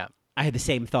 yeah. I had the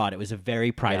same thought. It was a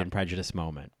very Pride and Prejudice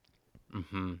moment.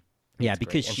 Mm-hmm. Yeah,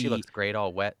 because she looks great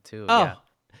all wet too. Oh, yeah.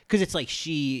 Because it's like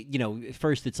she,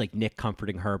 first it's like Nick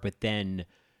comforting her, but then,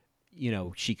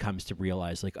 she comes to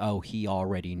realize like, oh, he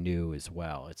already knew as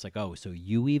well. It's like, oh, so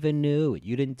you even knew and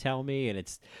you didn't tell me. And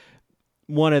it's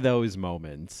one of those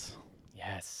moments.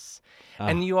 Yes.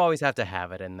 And you always have to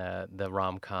have it in the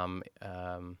rom-com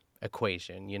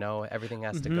equation, you know? Everything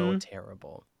has to go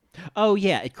terrible. Oh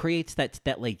yeah, it creates that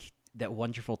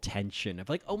wonderful tension of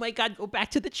like, oh my God, go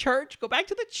back to the church.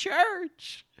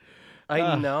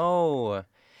 I know.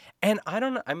 And I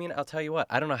don't know. I mean, I'll tell you what.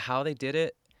 I don't know how they did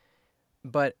it,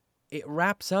 but it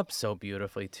wraps up so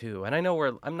beautifully too. And I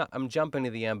know I'm jumping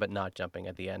to the end, but not jumping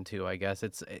at the end too, I guess.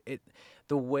 It's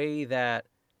the way that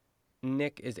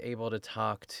Nick is able to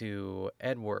talk to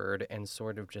Edward and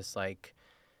sort of just like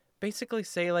basically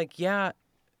say like, yeah,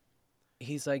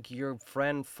 he's like, your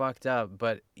friend fucked up,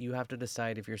 but you have to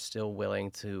decide if you're still willing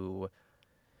to,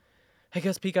 I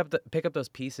guess, pick up those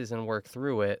pieces and work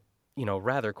through it, you know,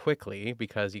 rather quickly,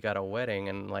 because you got a wedding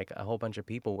and like a whole bunch of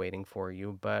people waiting for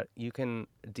you, but you can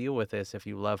deal with this if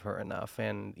you love her enough.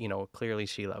 And, you know, clearly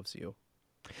she loves you.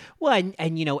 Well,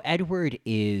 and you know, Edward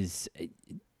is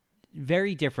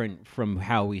very different from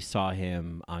how we saw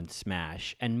him on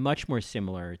Smash, and much more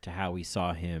similar to how we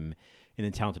saw him in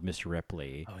The Talented Mr.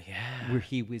 Ripley. Oh, yeah. Where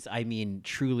he was, I mean,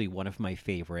 truly one of my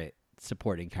favorite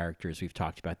supporting characters we've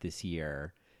talked about this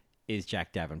year is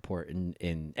Jack Davenport.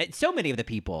 And so many of the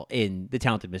people in The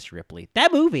Talented Mr. Ripley.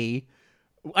 That movie,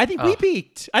 I think we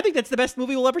peaked. I think that's the best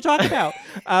movie we'll ever talk about.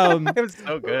 It was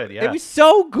so good, yeah. It was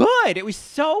so good. It was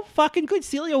so fucking good.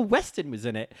 Celia Weston was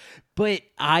in it. But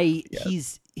he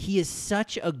is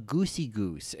such a goosey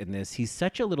goose in this. He's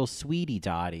such a little sweetie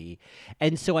dotty.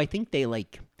 And so I think they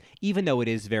like, even though it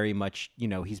is very much, you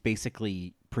know, he's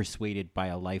basically persuaded by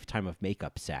a lifetime of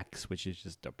makeup sex, which is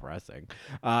just depressing.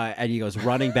 And he goes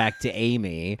running back to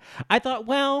Amy. I thought,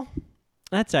 well,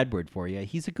 that's Edward for you.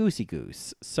 He's a goosey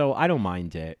goose. So I don't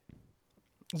mind it.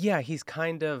 Yeah, he's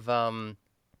kind of,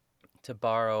 to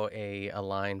borrow a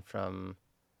line from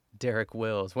Derek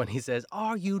Wills when he says,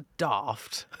 "Are you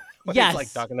daft?" Yes.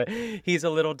 He's like he's a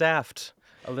little daft.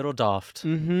 A little daft.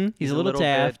 Mm-hmm. He's a little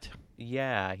daft.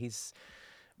 Yeah,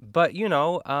 but you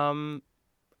know,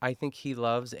 I think he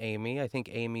loves Amy. I think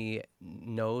Amy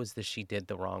knows that she did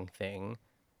the wrong thing.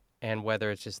 And whether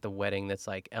it's just the wedding that's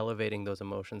like elevating those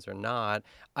emotions or not,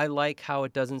 I like how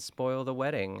it doesn't spoil the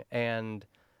wedding. And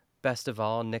best of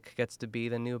all, Nick gets to be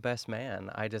the new best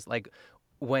man. I just like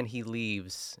when he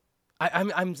leaves.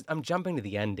 I'm jumping to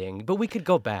the ending, but we could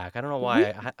go back. I don't know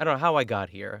why. I don't know how I got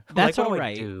here. That's like, all what do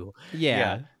right. I do?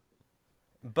 Yeah.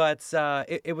 But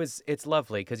it's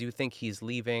lovely because you think he's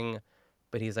leaving,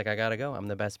 but he's like, I gotta go. I'm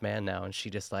the best man now, and she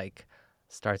just like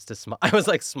starts to smile. I was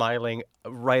like smiling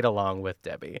right along with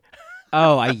Debbie.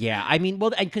 Yeah. I mean,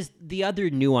 well, because the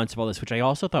other nuance of all this, which I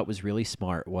also thought was really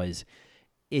smart, was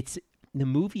the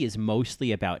movie is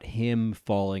mostly about him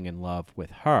falling in love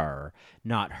with her,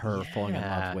 not her falling in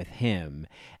love with him.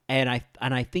 And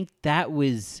I think that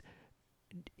was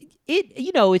it.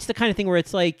 You know, it's the kind of thing where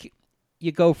it's like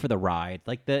you go for the ride.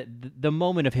 Like the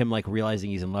moment of him like realizing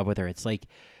he's in love with her, it's like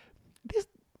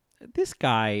this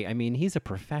guy. I mean, he's a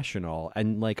professional,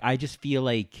 and like I just feel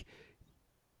like.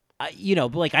 You know,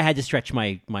 like I had to stretch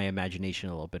my imagination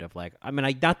a little bit of like, I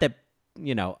mean, not that,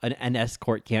 you know, an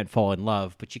escort can't fall in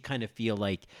love, but you kind of feel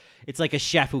like it's like a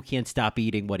chef who can't stop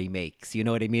eating what he makes. You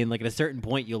know what I mean? Like at a certain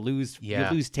point, you'll lose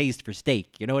taste for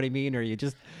steak. You know what I mean? Or you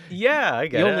just I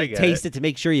get it. You only taste it to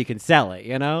make sure you can sell it.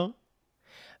 You know?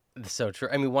 So true.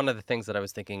 I mean, one of the things that I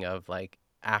was thinking of, like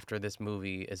after this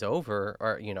movie is over,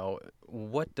 or you know,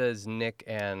 what does Nick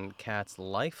and Kat's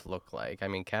life look like? I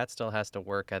mean, Kat still has to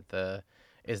work at the.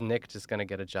 Is Nick just going to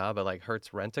get a job at like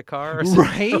Hertz Rent-A-Car or something?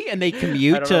 Right? And they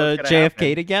commute to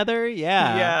JFK together?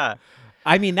 Yeah. Yeah.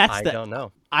 I mean, I don't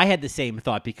know. I had the same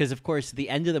thought because, of course, the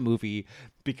end of the movie,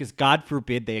 because God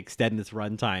forbid they extend this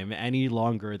runtime any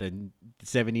longer than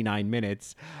 79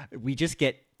 minutes, we just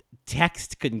get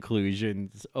text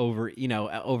conclusions over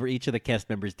each of the cast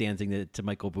members dancing to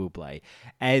Michael Bublé.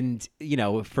 And, you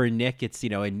know, for Nick, it's, you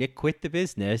know, and Nick quit the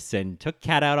business and took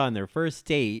Kat out on their first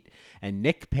date and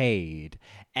Nick paid.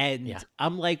 And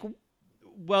I'm like,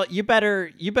 well, you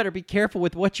better be careful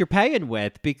with what you're paying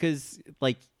with because,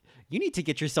 like, you need to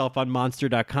get yourself on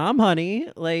Monster.com,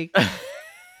 honey. Like,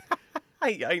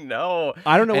 I know.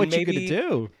 I don't know what you're going to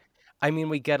do. I mean,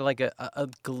 we get like a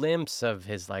glimpse of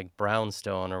his like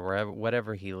brownstone or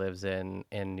whatever he lives in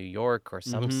New York or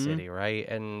some city, right?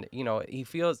 And you know,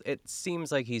 it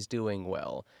seems like he's doing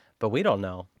well, but we don't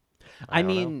know. I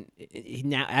mean,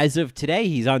 now as of today,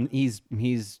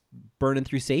 he's burning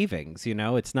through savings. You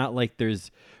know, it's not like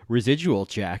there's residual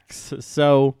checks,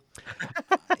 so.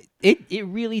 It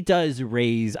really does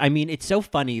raise. I mean, it's so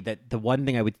funny that the one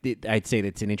thing I'd say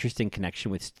that's an interesting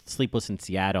connection with Sleepless in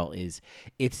Seattle is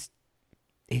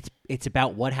it's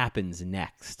about what happens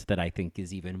next that I think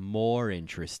is even more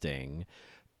interesting.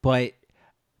 But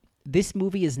this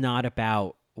movie is not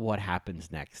about what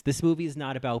happens next. This movie is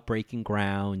not about breaking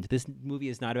ground. This movie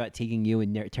is not about taking you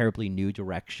in terribly new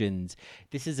directions.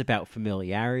 This is about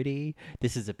familiarity.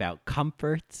 This is about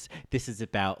comforts. This is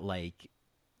about like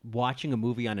watching a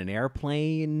movie on an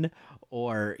airplane,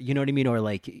 or you know what I mean, or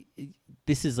like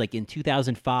this is like in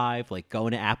 2005, like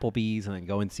going to Applebee's and then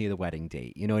go and see The Wedding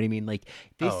Date. You know what I mean? Like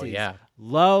this is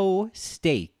low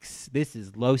stakes. This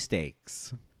is low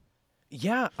stakes.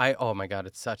 Yeah, oh my God,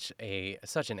 it's such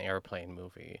an airplane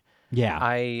movie. Yeah.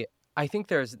 I think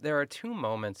there are two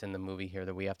moments in the movie here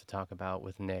that we have to talk about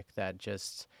with Nick that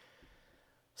just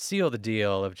seal the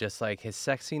deal of just like his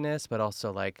sexiness, but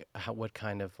also like what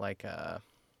kind of like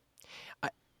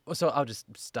so I'll just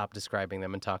stop describing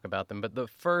them and talk about them. But the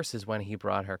first is when he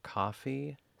brought her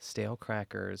coffee, stale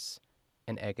crackers,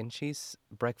 an egg and cheese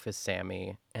breakfast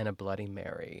Sammy, and a Bloody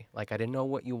Mary. Like, I didn't know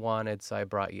what you wanted, so I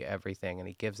brought you everything. And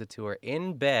he gives it to her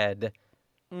in bed.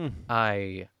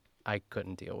 I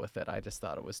couldn't deal with it. I just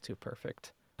thought it was too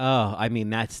perfect. Oh, I mean,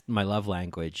 that's my love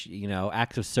language. You know,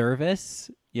 acts of service,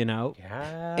 you know,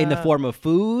 yeah, in the form of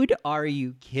food. Are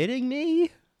you kidding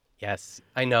me? Yes,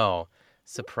 I know.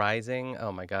 Surprising.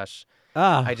 Oh my gosh.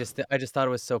 I just thought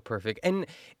it was so perfect. And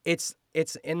it's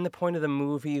in the point of the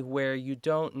movie where you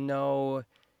don't know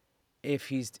if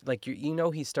he's like, you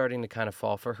know, he's starting to kind of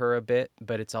fall for her a bit,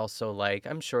 but it's also like,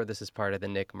 I'm sure this is part of the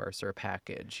Nick Mercer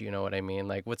package. You know what I mean?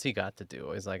 Like, what's he got to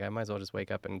do? He's like, I might as well just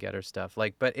wake up and get her stuff.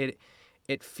 Like, but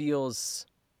it feels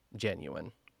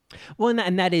genuine. Well,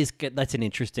 and that's an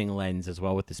interesting lens as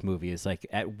well with this movie, is like,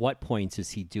 at what points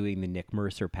is he doing the Nick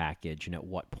Mercer package, and at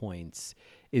what points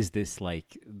is this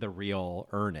like the real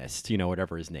Ernest, you know,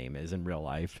 whatever his name is in real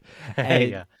life. And,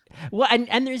 yeah. Well,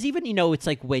 and there's even, you know, it's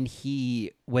like when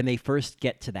they first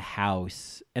get to the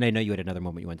house, and I know you had another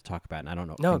moment you wanted to talk about, and I don't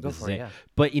know. No, go for it. Yeah.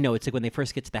 But, you know, it's like when they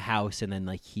first get to the house, and then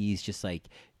like he's just like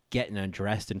getting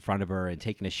undressed in front of her and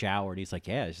taking a shower, and he's like,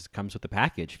 yeah, it just comes with the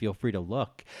package, feel free to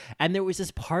look. And there was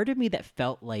this part of me that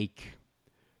felt like,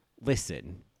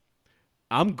 listen,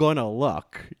 I'm gonna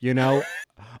look, you know,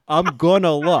 I'm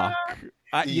gonna look.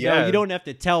 You know, you don't have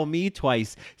to tell me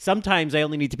twice. Sometimes I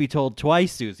only need to be told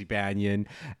twice, Susie Bannion.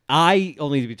 I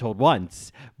only need to be told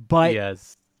once. But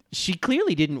yes, she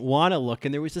clearly didn't want to look.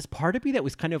 And there was this part of me that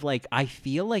was kind of like, I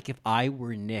feel like if I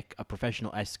were Nick, a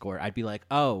professional escort, I'd be like,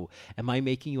 oh, am I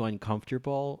making you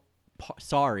uncomfortable?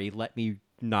 Sorry, let me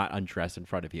not undress in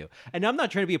front of you. And I'm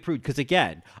not trying to be a prude, because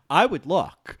again, I would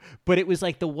look. But it was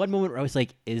like the one moment where I was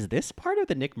like, is this part of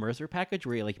the Nick Mercer package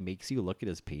where he like makes you look at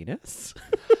his penis?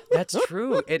 That's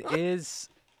true. It is.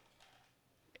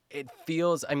 It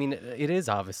feels, I mean, it is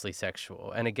obviously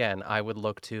sexual. And again, I would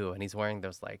look too. And he's wearing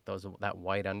that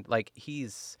white,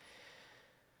 he's,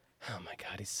 oh my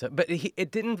God, he's so, but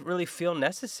it didn't really feel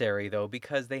necessary though,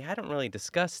 because they hadn't really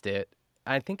discussed it.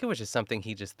 I think it was just something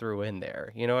he just threw in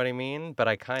there. You know what I mean? But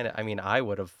I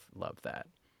would have loved that.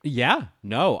 Yeah,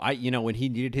 no, when he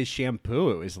needed his shampoo,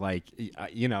 it was like,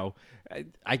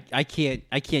 I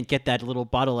can't get that little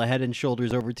bottle of Head and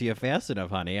Shoulders over to you fast enough,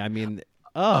 honey. I mean,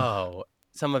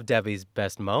 some of Debbie's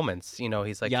best moments. You know,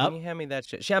 he's like, Can you hand me that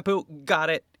shampoo? Got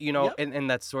it. You know, and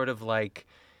that's sort of like,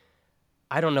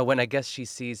 I don't know, when I guess she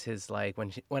sees his, like,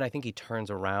 when I think he turns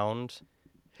around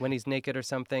when he's naked or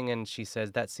something, and she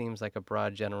says, that seems like a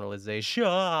broad generalization,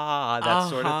 that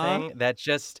sort of thing. That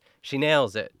just, she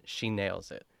nails it.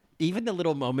 Even the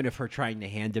little moment of her trying to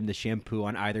hand him the shampoo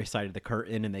on either side of the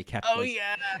curtain, and they kept. Oh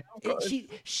yeah,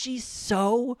 she's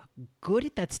so good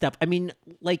at that stuff. I mean,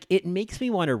 like, it makes me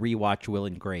want to rewatch Will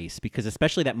and Grace, because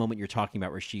especially that moment you're talking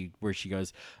about where she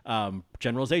goes,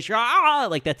 generalization,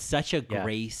 like that's such a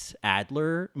Grace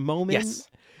Adler moment. Yes,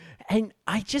 and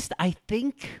I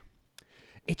think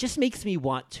it just makes me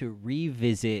want to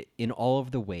revisit in all of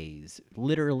the ways,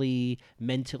 literally,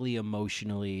 mentally,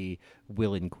 emotionally,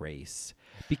 Will and Grace.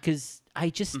 Because I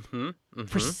just,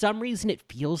 for some reason, it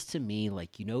feels to me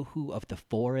like, you know who of the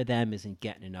four of them isn't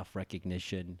getting enough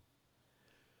recognition?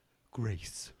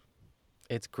 Grace.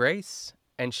 It's Grace.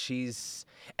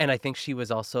 And I think she was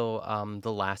also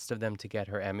the last of them to get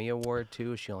her Emmy Award,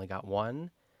 too. She only got one.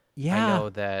 Yeah. I know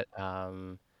that,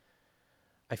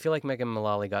 I feel like Megan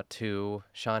Mullally got 2.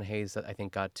 Sean Hayes, I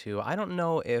think, got 2. I don't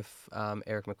know if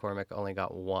Eric McCormack only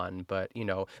got 1, but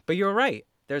you're right.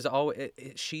 There's always,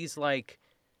 she's like,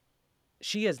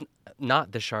 she is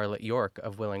not the Charlotte York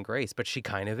of Will and Grace, but she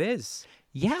kind of is.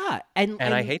 Yeah. And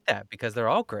I hate that, because they're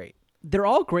all great. They're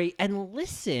all great. And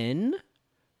listen,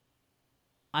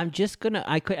 I'm going to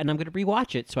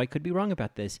rewatch it, so I could be wrong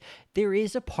about this. There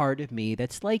is a part of me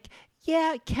that's like,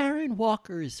 yeah, Karen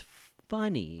Walker's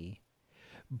funny,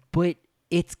 but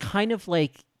it's kind of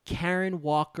like Karen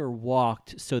Walker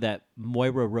walked so that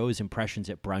Moira Rose Impressions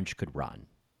at Brunch could run.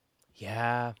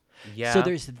 Yeah. Yeah. So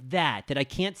there's that I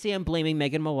can't say I'm blaming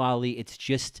Megan Mullally. It's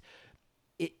just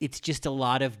a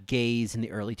lot of gays in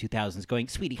the early 2000s going,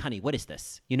 sweetie, honey, what is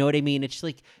this? You know what I mean? It's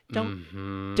like,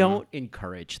 don't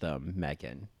encourage them,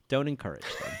 Megan. Don't encourage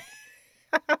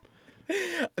them.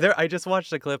 I just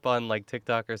watched a clip on like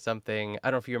TikTok or something. I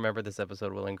don't know if you remember this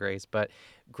episode, Will and Grace, but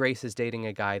Grace is dating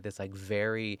a guy that's like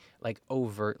very like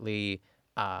overtly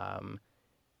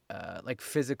like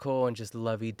physical and just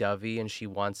lovey-dovey, and she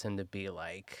wants him to be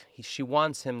like she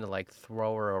wants him to like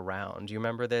throw her around. Do you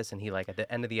remember this? And he like at the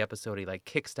end of the episode he like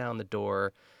kicks down the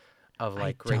door of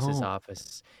like Grace's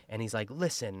office, and he's like,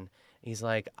 listen, he's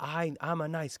like, I'm a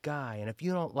nice guy, and if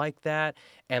you don't like that,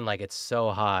 and like it's so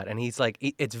hot, and he's like,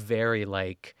 it's very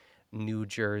like New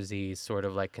Jersey sort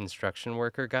of like construction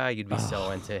worker guy. You'd be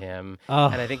so into him.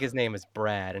 And I think his name is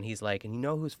Brad, and he's like, and you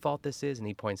know whose fault this is? And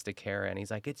he points to Kara, and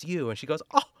he's like, it's you. And she goes,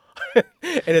 oh. And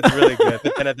it's really good.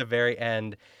 But then at the very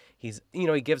end, he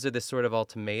gives her this sort of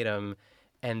ultimatum,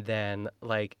 and then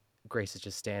like Grace is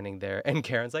just standing there, and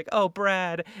Karen's like, oh,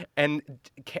 Brad. And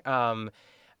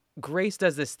Grace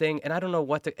does this thing, and I don't know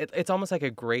what it's almost like a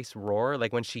Grace roar.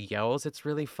 Like when she yells, it's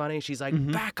really funny. She's like,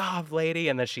 back off, lady.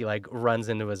 And then she like runs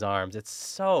into his arms. It's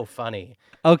so funny.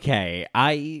 Okay.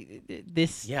 I'm gonna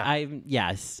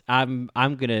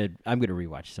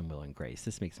rewatch some Will and Grace.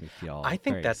 This makes me feel I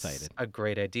think very that's excited. a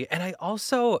great idea. And I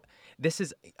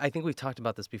think we've talked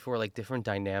about this before, like different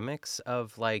dynamics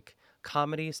of like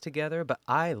comedies together, but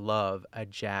I love a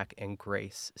Jack and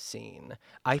Grace scene.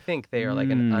 I think they are like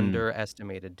an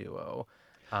underestimated duo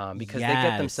because they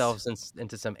get themselves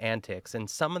into some antics, and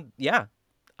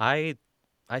I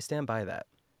stand by that.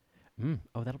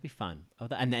 Oh, that'll be fun. Oh,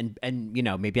 and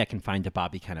maybe I can find a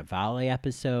Bobby Cannavale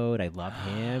episode. I love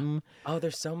him. Oh,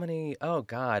 there's so many. Oh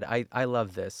God, I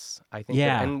love this. I think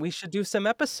and we should do some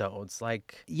episodes.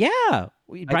 Like right?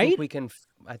 I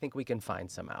think we can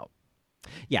find some out.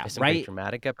 Yeah, there's some great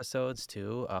dramatic episodes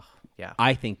too. Oh, yeah.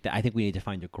 I think we need to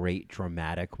find a great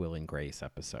dramatic Will and Grace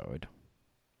episode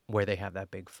where they have that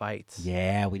big fight.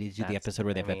 Yeah, we need to do the episode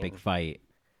where they have that big fight.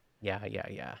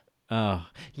 Yeah. Oh,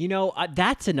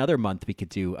 that's another month we could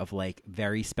do of like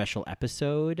very special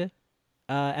episodes.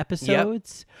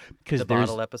 Because the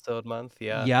bottle episode month.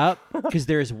 Yeah. Yep. Because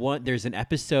there's an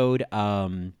episode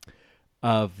of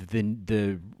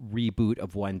the reboot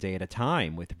of One Day at a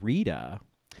Time with Rita.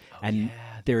 And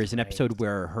there is an episode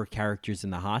where her character's in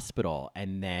the hospital,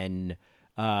 and then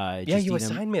you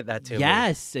assigned me that too.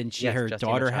 Yes, and her Justine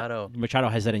daughter Machado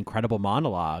has that incredible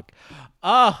monologue.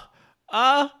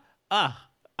 I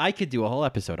could do a whole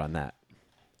episode on that.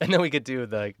 And then we could do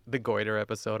the goiter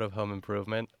episode of Home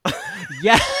Improvement.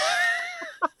 Yeah.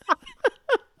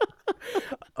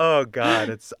 Oh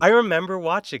God, I remember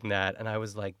watching that, and I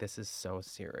was like, this is so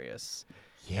serious.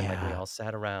 Yeah. And like we all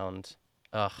sat around.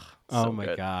 Ugh. Oh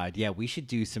my God. Yeah, we should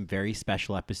do some very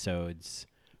special episodes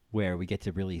where we get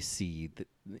to really see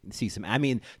some. I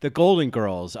mean, the Golden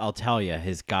Girls, I'll tell you,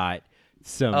 has got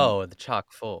some. Oh, the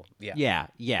chock full. Yeah.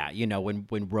 Yeah.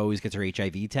 When Rose gets her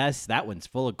HIV test, that one's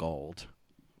full of gold.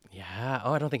 Yeah.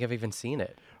 Oh, I don't think I've even seen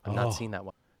it. I've not seen that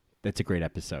one. That's a great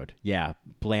episode. Yeah,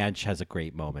 Blanche has a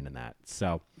great moment in that.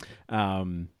 So,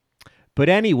 but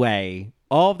anyway,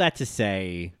 all of that to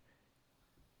say,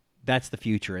 that's the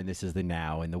future, and this is the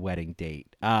now, and the wedding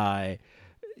date. There's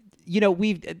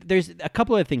a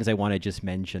couple of things I want to just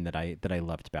mention that I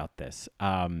loved about this.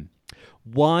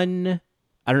 One,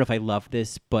 I don't know if I love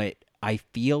this, but I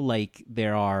feel like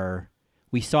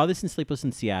we saw this in Sleepless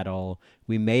in Seattle.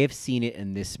 We may have seen it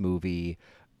in this movie.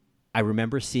 I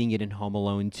remember seeing it in Home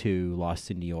Alone 2,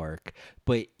 Lost in New York,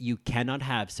 but you cannot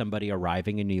have somebody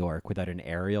arriving in New York without an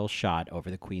aerial shot over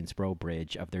the Queensboro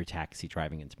Bridge of their taxi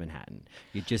driving into Manhattan.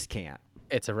 You just can't.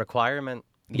 It's a requirement.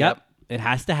 Yep. It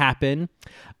has to happen.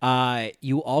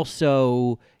 You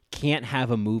also can't have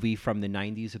a movie from the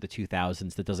 90s or the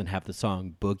 2000s that doesn't have the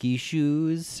song Boogie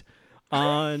Shoes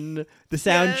on the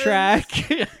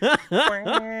soundtrack.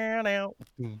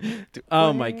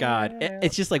 Oh my God.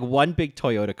 It's just like one big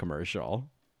Toyota commercial.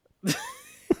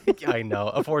 I know.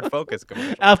 A Ford Focus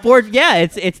commercial.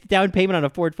 It's down payment on a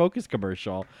Ford Focus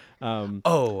commercial.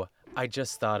 I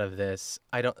just thought of this.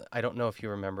 I don't know if you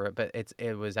remember it, but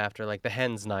it was after like the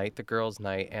hen's night, the girls'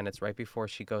 night, and it's right before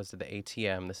she goes to the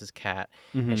ATM. This is Kat,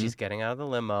 and she's getting out of the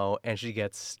limo, and she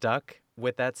gets stuck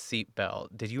with that seatbelt.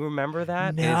 Did you remember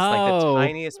that? No. It's like the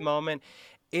tiniest moment.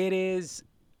 It is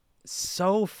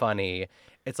so funny.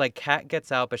 it's like Kat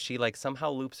gets out, but she like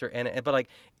somehow loops her in it. But like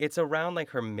it's around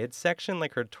like her midsection,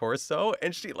 like her torso,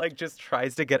 and she like just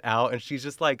tries to get out, and she's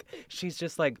just like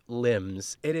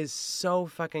limbs. It is so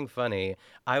fucking funny.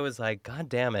 I was like, God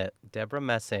damn it, Deborah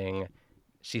Messing,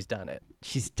 she's done it.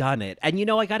 She's done it. And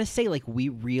I gotta say, like, we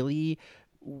really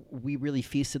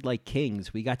feasted like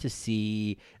kings. We got to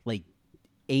see like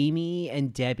Amy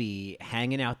and Debbie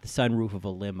hanging out the sunroof of a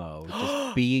limo,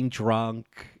 just being drunk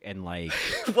and like.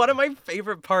 One of my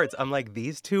favorite parts. I'm like,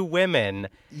 these two women.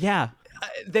 Yeah.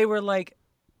 They were like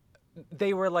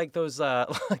those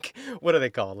like, what are they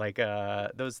called? Like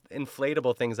those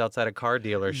inflatable things outside a car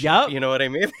dealership. Yep. You know what I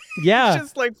mean? Yeah.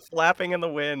 Just like flapping in the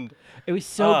wind. It was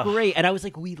so great. And I was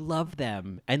like, we love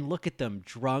them. And look at them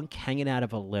drunk, hanging out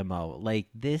of a limo. Like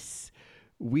this,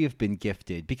 we have been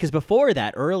gifted. Because before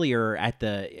that, earlier at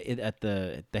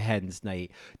the Hens night,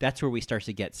 that's where we start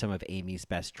to get some of Amy's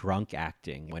best drunk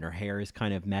acting, when her hair is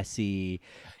kind of messy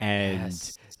and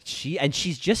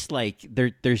she's just like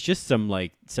there's just some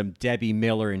Debbie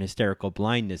Miller and hysterical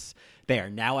blindness there.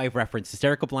 Now I've referenced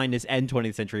hysterical blindness and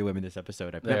 20th Century Women this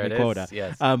episode. I've got my quota.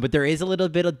 Yes. But there is a little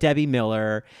bit of Debbie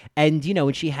Miller, and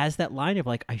when she has that line of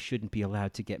like, I shouldn't be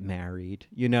allowed to get married,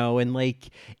 and like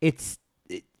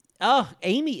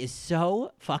Amy is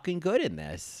so fucking good in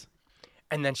this.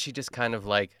 And then she just kind of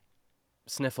like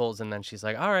sniffles, and then she's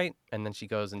like, all right. And then she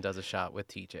goes and does a shot with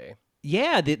TJ.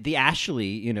 Yeah, the Ashley,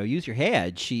 use your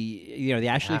head. She, the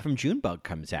Ashley from Junebug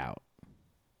comes out.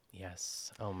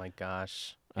 Yes. Oh my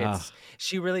gosh.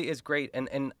 She really is great.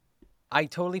 And I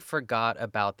totally forgot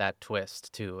about that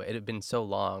twist too. It had been so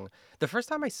long. The first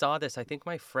time I saw this, I think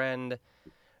my friend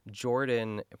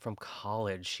Jordan from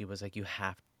college, she was like, you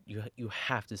have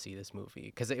to see this movie,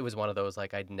 because it was one of those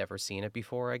like I'd never seen it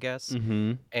before, I guess.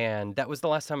 Mm-hmm. And that was the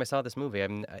last time I saw this movie. I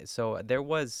mean, so there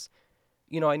was,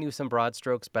 I knew some broad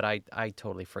strokes, but I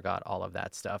totally forgot all of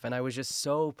that stuff. And I was just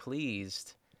so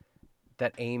pleased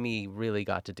that Amy really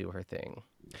got to do her thing.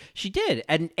 She did.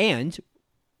 And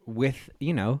with,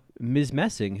 Ms.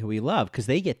 Messing, who we love, because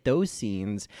they get those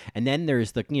scenes. And then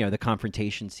there's the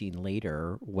confrontation scene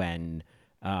later when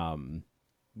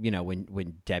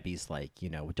when Debbie's like,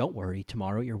 don't worry,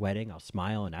 tomorrow at your wedding, I'll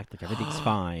smile and act like everything's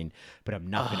fine, but I'm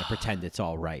not going to pretend it's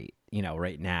all right,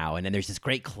 right now. And then there's this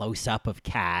great close up of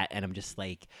Kat, and I'm just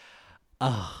like,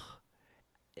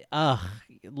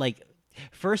 like,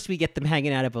 first we get them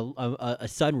hanging out of a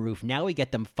sunroof. Now we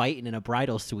get them fighting in a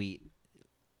bridal suite.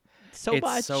 It's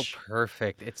so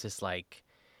perfect. It's just like,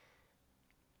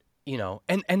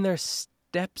 and they're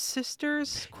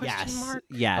stepsisters? Yes.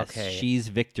 Okay. She's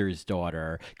Victor's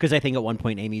daughter. Because I think at one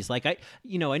point Amy's like, I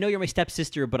know you're my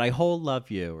stepsister, but I whole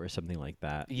love you, or something like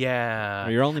that. Yeah.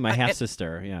 Or you're only my half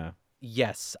sister. Yeah.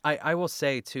 Yes. I will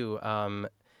say too,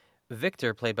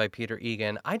 Victor, played by Peter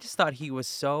Egan, I just thought he was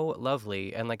so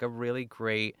lovely and like a really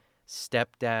great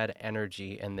stepdad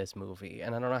energy in this movie.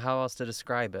 And I don't know how else to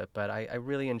describe it, but I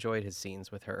really enjoyed his scenes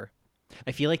with her.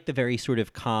 I feel like the very sort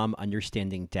of calm,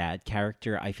 understanding dad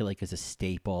character, I feel like is a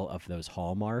staple of those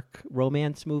Hallmark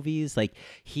romance movies. Like,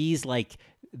 he's like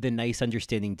the nice,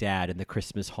 understanding dad in the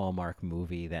Christmas Hallmark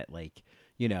movie that, like,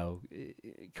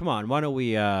 come on, why don't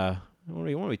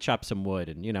we chop some wood?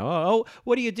 And,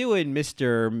 what are you doing,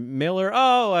 Mr. Miller?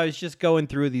 Oh, I was just going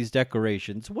through these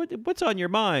decorations. What's on your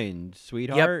mind,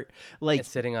 sweetheart? Yep. Like,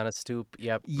 sitting on a stoop.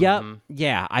 Yep. Mm-hmm.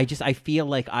 Yeah. I feel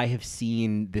like I have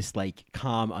seen this like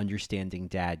calm, understanding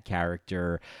dad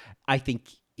character. I think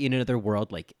in another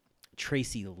world, like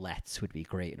Tracy Letts would be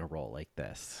great in a role like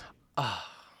this.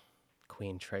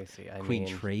 Queen Tracy. Queen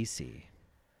Tracy.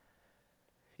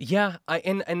 Yeah,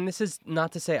 and this is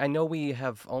not to say, I know we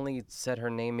have only said her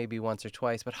name maybe once or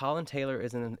twice, but Holland Taylor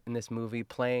is in this movie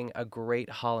playing a great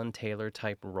Holland Taylor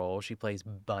type role. She plays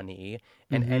Bunny,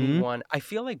 and I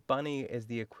feel like Bunny is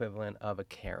the equivalent of a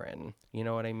Karen. You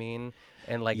know what I mean?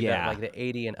 And like the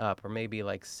 80 and up, or maybe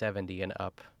like 70 and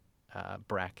up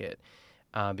bracket,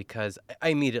 because I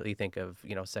immediately think of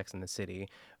Sex and the City.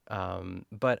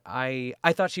 But I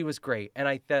thought she was great, and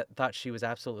I thought she was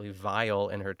absolutely vile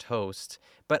in her toast,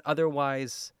 but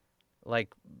otherwise,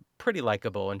 like, pretty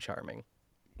likable and charming.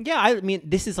 Yeah, I mean,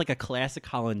 this is like a classic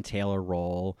Holland Taylor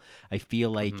role. I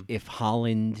feel like if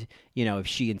Holland, if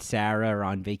she and Sarah are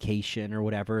on vacation or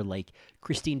whatever, like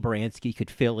Christine Baranski could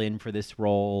fill in for this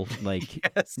role, like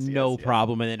no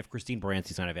problem. And then if Christine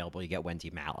Baranski's not available, you get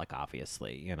Wendy Malick,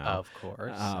 obviously. Of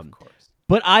course, of course.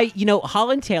 But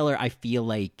Holland Taylor, I feel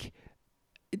like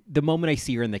the moment I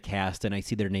see her in the cast and I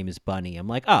see their name is Bunny, I'm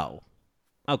like, oh,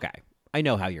 okay. I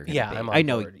know how you're going to be. I'm on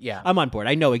board. Yeah, I'm on board.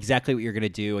 I know exactly what you're going to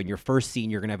do. And your first scene,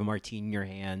 you're going to have a martini in your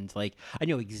hand. Like, I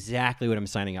know exactly what I'm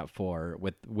signing up for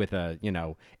with a,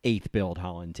 eighth build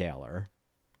Holland Taylor.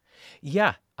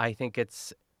 Yeah, I think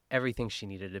it's everything she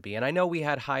needed to be. And I know we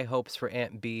had high hopes for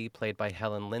Aunt B, played by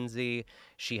Helen Lindsay.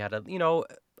 She had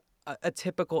a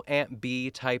typical Aunt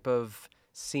B type of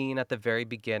scene at the very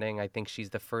beginning. I think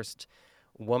she's the first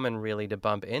woman really to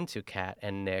bump into Kat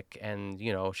and Nick, and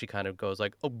she kind of goes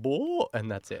like, "Oh boy," and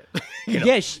that's it.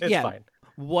 It's fine.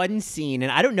 One scene,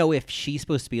 and I don't know if she's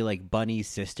supposed to be like Bunny's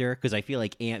sister, because I feel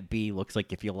like Aunt B looks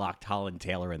like if you locked Holland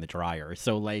Taylor in the dryer.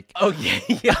 So like, oh yeah,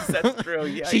 yes, that's true.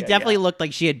 Yeah, she definitely looked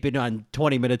like she had been on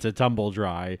 20 Minutes of Tumble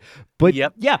Dry. But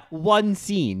one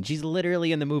scene. She's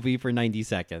literally in the movie for 90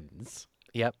 seconds.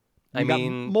 Yep. I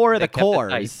mean, more of the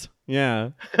chorus. Yeah.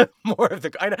 More of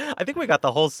the. I think we got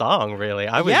the whole song. Really,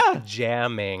 I was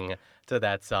jamming to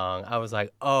that song. I was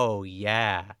like, oh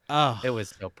yeah. Oh, it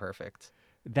was so perfect.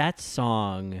 That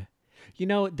song,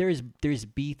 there's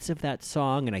beats of that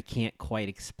song, and I can't quite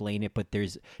explain it, but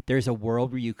there's a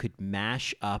world where you could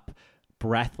mash up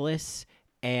Breathless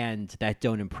and That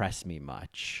Don't Impress Me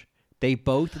Much. They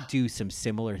both do some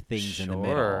similar things in the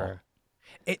middle.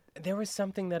 There was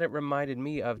something that it reminded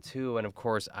me of too, and of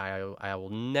course I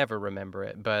will never remember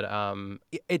it, but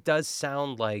it does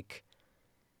sound like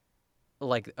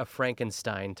a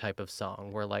Frankenstein type of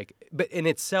song, where but in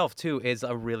itself too is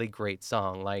a really great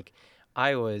song. Like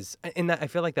I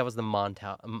feel like that was the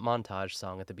montage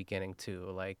song at the beginning too,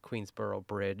 like Queensboro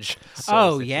Bridge.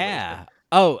 Oh yeah.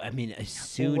 Oh, I mean, as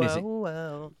soon as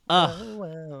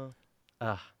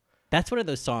that's one of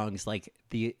those songs. Like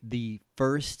the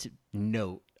first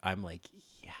note, I'm like,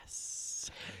 yes.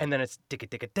 And then it's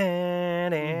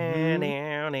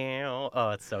oh,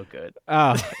 it's so good.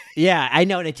 Oh, yeah, I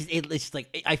know. And it's just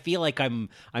like, I feel like I'm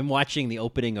watching the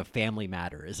opening of Family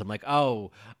Matters. I'm like,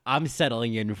 oh, I'm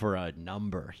settling in for a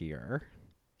number here.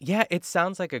 Yeah, it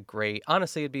sounds like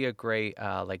honestly, it'd be a great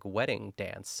like wedding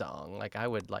dance song. Like I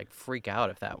would freak out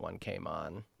if that one came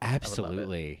on.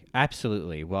 Absolutely.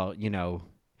 Absolutely. Well,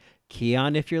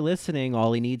 Keon, if you're listening,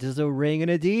 all he needs is a ring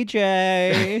and a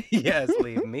DJ. Yes,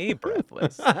 leave me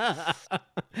breathless. But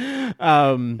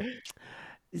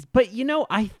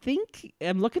I think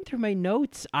I'm looking through my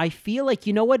notes. I feel like,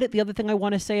 what? The other thing I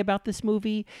want to say about this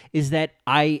movie is that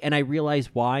I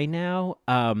realize why now.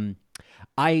 I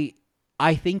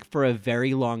think for a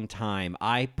very long time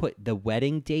I put The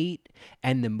Wedding Date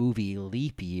and the movie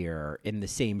Leap Year in the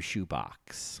same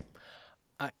shoebox.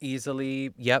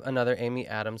 Easily, yep, another Amy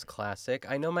Adams classic.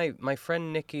 I know my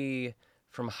friend Nikki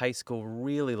from high school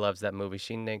really loves that movie.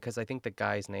 She named, because I think the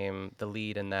guy's name, the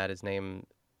lead in that, his name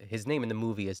in the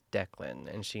movie is Declan,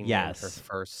 and she named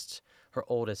her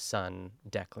oldest son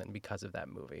Declan because of that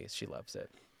movie. She loves it.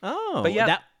 Oh, but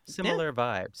yeah, similar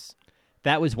vibes.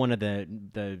 That was one of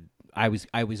the I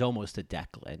was almost a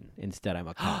Declan. Instead, I'm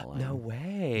a Colin. No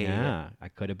way. Yeah, I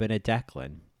could have been a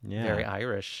Declan. Yeah. Very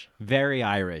Irish. Very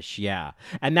Irish, yeah.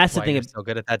 And that's the thing. You're so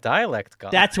good at that dialect,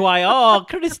 God. That's why,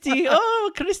 Christy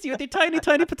with the tiny,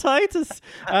 tiny potatoes.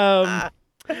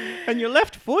 And your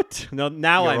left foot. No,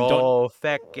 now I'm done. You're all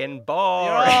feckin' boring.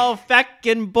 You're all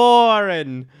feckin'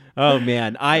 boring. Oh,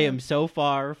 man. I am so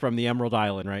far from the Emerald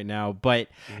Island right now. But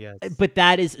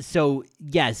that is, so,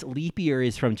 yes, Leap Year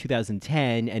is from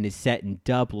 2010 and is set in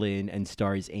Dublin and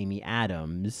stars Amy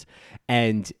Adams.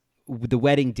 And The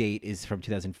Wedding Date is from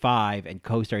 2005 and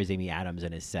co-stars Amy Adams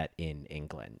and is set in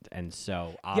England. And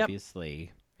so,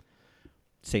 obviously,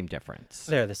 same difference.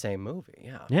 They're the same movie,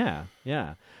 yeah.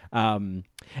 Yeah. And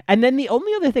then the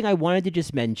only other thing I wanted to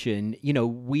just mention,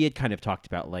 we had kind of talked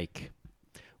about,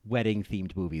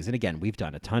 wedding-themed movies. And again, we've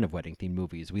done a ton of wedding-themed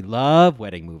movies. We love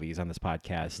wedding movies on this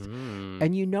podcast.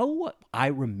 And you know what I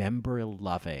remember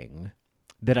loving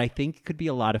that I think could be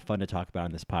a lot of fun to talk about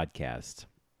on this podcast?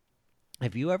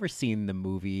 Have you ever seen the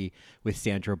movie with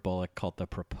Sandra Bullock called The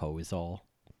Proposal?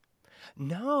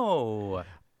 No.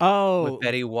 Oh. With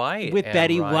Betty White. With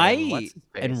Betty White.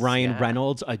 And Ryan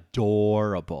Reynolds,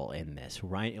 adorable in this.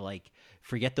 Ryan,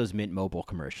 forget those Mint Mobile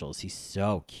commercials. He's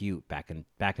so cute back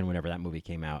in whenever that movie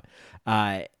came out.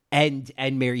 And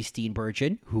Mary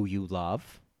Steenburgen, who you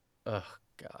love. Oh,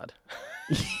 God.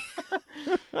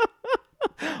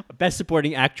 Best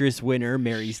Supporting Actress winner,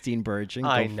 Mary Steenburgen.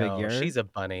 I know. Figure. She's a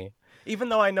bunny. Even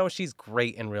though I know she's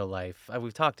great in real life.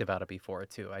 We've talked about it before,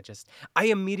 too. I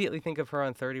immediately think of her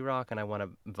on 30 Rock, and I want to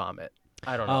vomit.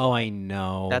 I don't know. Oh, I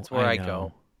know. That's where I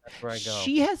go. That's where I go.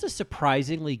 She has a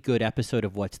surprisingly good episode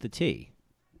of What's the Tea?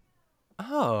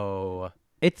 Oh.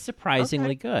 It's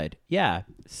surprisingly good. Yeah.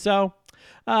 So,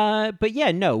 but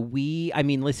yeah, no,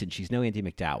 listen, she's no Andie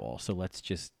MacDowell, so let's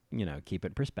just, keep it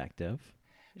in perspective.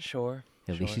 Sure.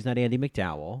 At least she's not Andie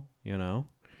MacDowell, I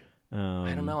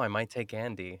don't know. I might take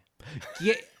Andy.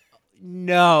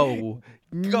 No.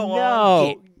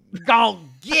 Go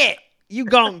get. you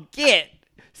gon' get.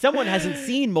 Someone hasn't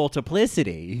seen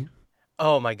Multiplicity.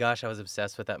 Oh my gosh, I was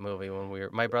obsessed with that movie when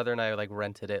my brother and I like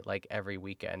rented it like every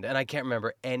weekend, and I can't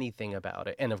remember anything about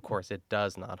it. And of course, it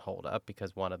does not hold up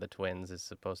because one of the twins is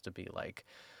supposed to be like,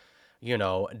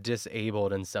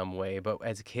 disabled in some way. But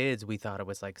as kids, we thought it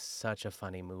was like such a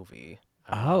funny movie.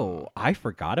 Oh, I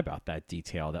forgot about that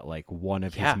detail that like one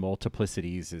of his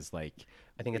multiplicities is like,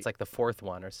 I think it's like the fourth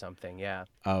one or something. Yeah.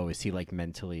 Oh, is he like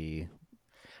mentally?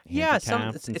 Yeah,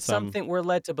 it's something we're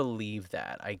led to believe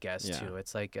that, I guess, too.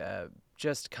 It's like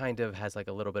just kind of has like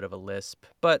a little bit of a lisp,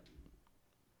 but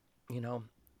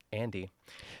Andy.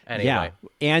 Anyway. Yeah,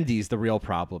 Andy's the real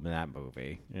problem in that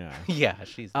movie. Yeah. Yeah,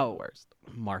 she's the worst.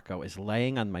 Marco is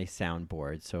laying on my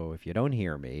soundboard, so if you don't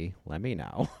hear me, let me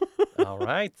know. All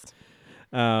right.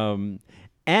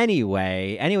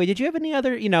 Anyway, did you have any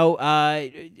other,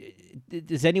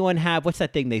 does anyone have, what's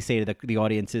that thing they say to the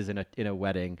audiences in a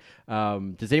wedding?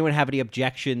 Does anyone have any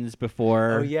objections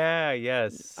before? Oh, yeah,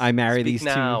 yes. I marry Speak these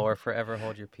now two? or forever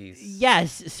hold your peace.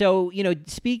 Yes. So,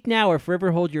 speak now or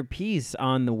forever hold your peace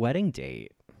on the wedding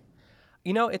date.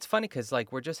 It's funny because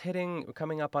like we're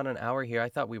coming up on an hour here. I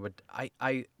thought we would,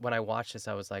 when I watched this,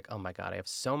 I was like, oh my God, I have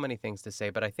so many things to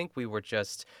say. But I think we were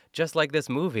just like this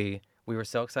movie. We were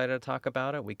so excited to talk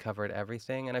about it. We covered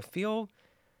everything. And I feel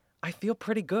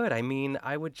pretty good. I mean,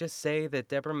 I would just say that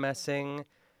Deborah Messing,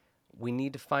 we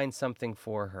need to find something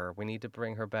for her. We need to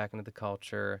bring her back into the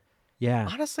culture. Yeah.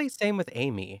 Honestly, same with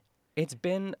Amy. It's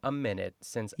been a minute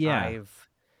since I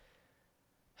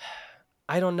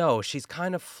don't know. She's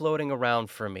kind of floating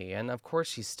around for me. And of course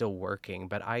she's still working,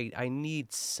 but I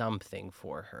need something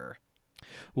for her.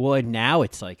 Well, and now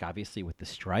it's like, obviously, with the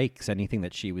strikes, anything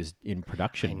that she was in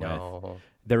production with.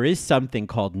 There is something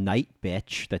called Night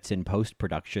Bitch that's in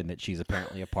post-production that she's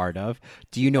apparently a part of.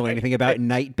 Do you know anything about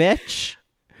Night Bitch?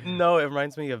 No, it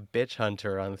reminds me of Bitch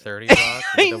Hunter on 30 Rock.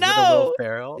 I know. With Will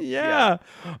Ferrell. Yeah.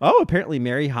 Oh, apparently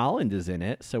Mary Holland is in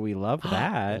it, so we love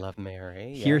that. I love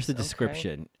Mary. Here's yes, the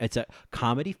description. Okay. It's a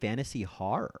comedy fantasy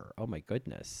horror. Oh, my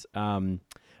goodness. And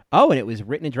it was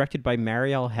written and directed by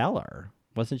Marielle Heller.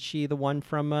 Wasn't she the one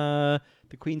from The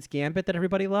Queen's Gambit that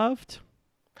everybody loved?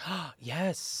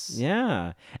 Yes.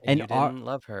 Yeah. And you didn't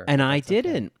love her. And I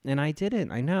didn't. And I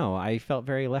didn't. I know. I felt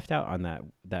very left out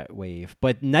on that wave.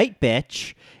 But Night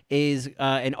Bitch is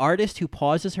an artist who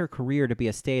pauses her career to be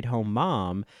a stay-at-home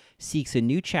mom, seeks a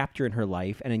new chapter in her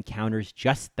life, and encounters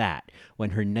just that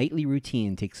when her nightly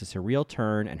routine takes a surreal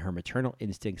turn and her maternal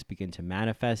instincts begin to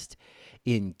manifest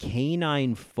in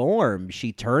canine form.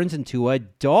 She turns into a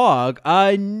dog,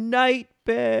 a Night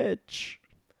Bitch.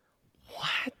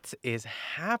 What is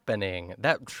happening?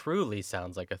 That truly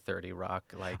sounds like a 30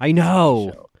 Rock I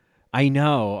know. show. I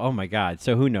know. Oh my God.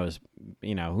 So who knows?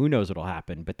 Who knows what'll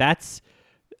happen? But that's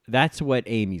what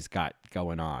Amy's got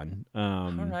going on.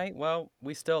 All right. Well,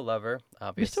 we still love her,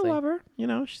 obviously. We still love her.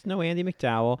 She's no Andie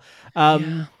MacDowell.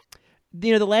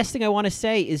 The last thing I want to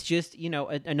say is just,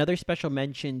 another special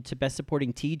mention to Best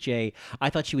Supporting TJ. I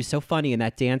thought she was so funny in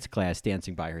that dance class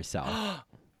dancing by herself.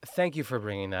 Thank you for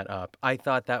bringing that up. I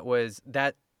thought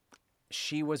that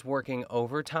she was working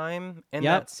overtime in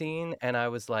that scene, and I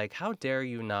was like, how dare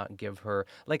you not give her,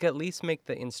 like, at least make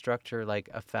the instructor,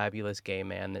 like, a fabulous gay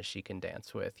man that she can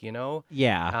dance with, Yeah,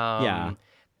 yeah.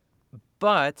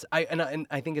 But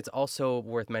I think it's also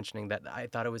worth mentioning that I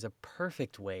thought it was a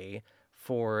perfect way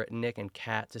for Nick and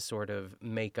Kat to sort of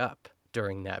make up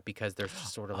during that, because they're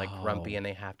just sort of like grumpy and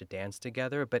they have to dance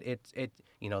together. But it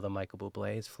the Michael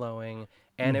Bublé is flowing,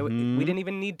 and we didn't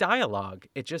even need dialogue.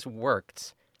 It just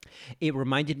worked. It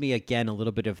reminded me again a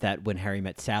little bit of that When Harry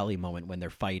Met Sally moment when they're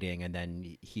fighting and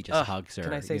then he just hugs her.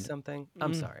 Can I say something?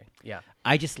 I'm sorry. Yeah.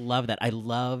 I just love that. I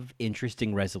love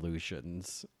interesting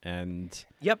resolutions, and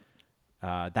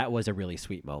that was a really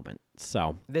sweet moment.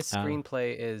 So this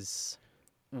screenplay is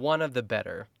one of the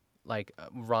better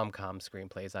rom-com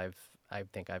screenplays I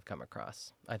think I've come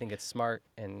across. I think it's smart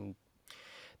and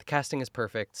the casting is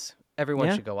perfect.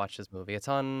 Everyone should go watch this movie. It's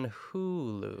on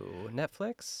Hulu,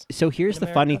 Netflix. So here's the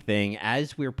funny thing.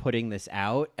 As we're putting this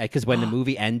out, because when the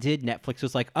movie ended, Netflix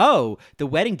was like, oh, the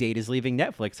wedding date is leaving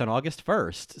Netflix on August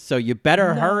 1st. So you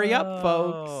better hurry up,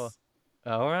 folks.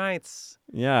 All right.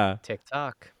 Yeah.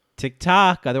 TikTok.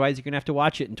 Otherwise, you're going to have to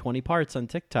watch it in 20 parts on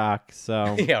TikTok.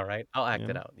 So yeah, right. I'll act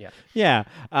it out. Yeah.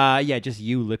 Yeah. Just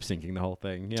you lip syncing the whole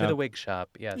thing. Yeah. To the wig shop.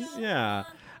 Yes. Yeah.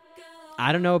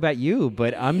 I don't know about you,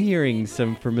 but I'm hearing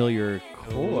some familiar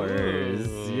chords.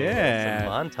 Yeah.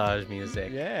 Some montage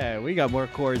music. Yeah. We got more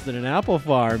chords than an apple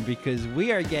farm because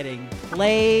we are getting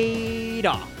played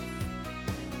off.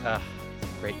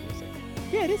 Great music.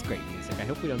 Yeah, it is great music. I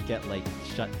hope we don't get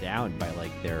shut down by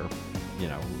their,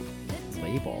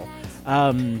 label.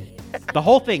 The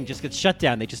whole thing just gets shut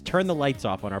down. They just turn the lights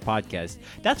off on our podcast.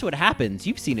 That's what happens.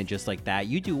 You've seen it just like that.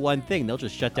 You do one thing, they'll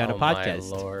just shut down a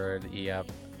podcast. Oh, my Lord.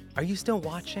 Yep. Are you still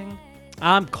watching?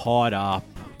 I'm caught up.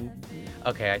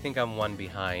 Okay, I think I'm one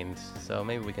behind, so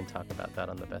maybe we can talk about that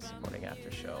on the Best of Morning After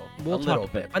show. We'll a little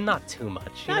talk bit, but not too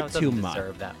much. Not it doesn't too much.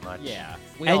 deserve that much. Yeah.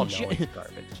 We all know it's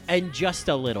garbage. And just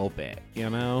a little bit,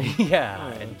 you know? Yeah,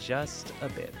 and just a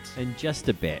bit. In just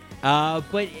a bit.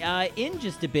 But in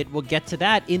just a bit, we'll get to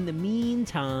that. In the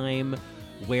meantime,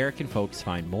 where can folks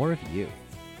find more of you?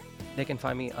 They can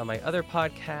find me on my other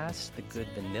podcast, The Good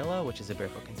Vanilla, which is a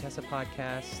Barefoot Contessa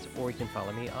podcast, or you can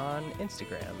follow me on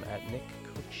Instagram at Nick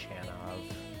Kochanov.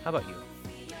 How about you?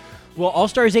 Well, All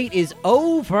Stars 8 is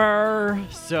over,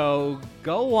 so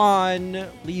go on.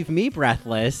 Leave me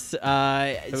breathless.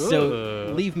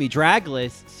 So leave me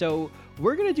dragless. So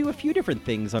we're going to do a few different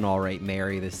things on All Right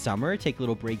Mary this summer. Take a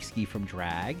little break ski from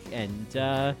drag and,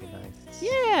 Nice.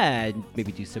 yeah,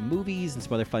 maybe do some movies and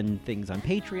some other fun things on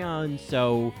Patreon.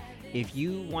 So if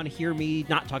you want to hear me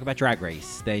not talk about Drag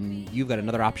Race, then you've got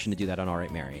another option to do that on All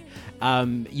Right Mary.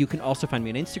 You can also find me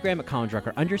on Instagram at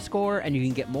ColinDrucker_, and you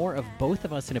can get more of both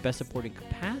of us in a best supporting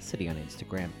capacity on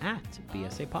Instagram at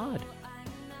BSAPod.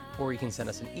 Or you can send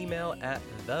us an email at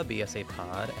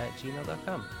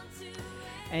thebsapod@gmail.com.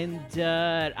 And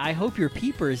I hope your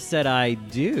peepers said I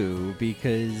do,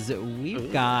 because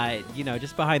we've got,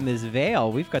 just behind this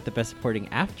veil, we've got the best supporting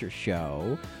after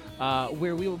show.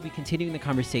 Where we will be continuing the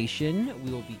conversation.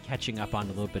 We will be catching up on a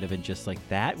little bit of it just like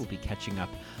that. We'll be catching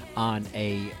up on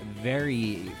a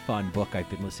very fun book I've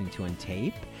been listening to on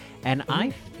tape. And I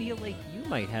feel like you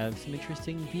might have some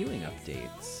interesting viewing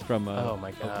updates from a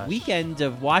weekend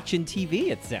of watching TV,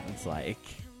 it sounds like.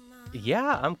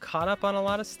 Yeah, I'm caught up on a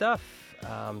lot of stuff.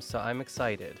 So I'm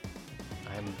excited.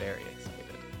 I'm very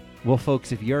excited. Well,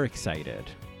 folks, if you're excited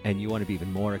and you want to be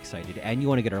even more excited, and you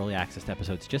want to get early access to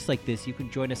episodes just like this, you can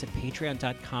join us at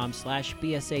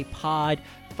patreon.com/BSApod.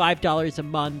 $5 a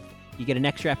month. You get an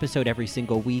extra episode every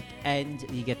single week, and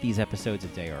you get these episodes a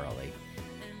day early.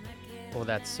 Well,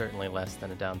 that's certainly less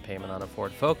than a down payment on a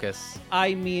Ford Focus.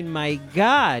 I mean, my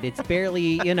God, it's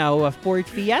barely, a Ford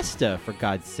Fiesta, for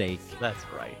God's sake. That's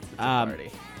right. It's a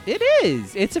party. It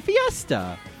is. It's a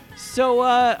Fiesta. So,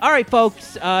 all right,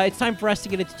 folks, it's time for us to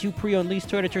get into two pre-owned lease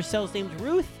Toyota Tercels named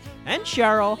Ruth and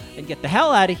Cheryl and get the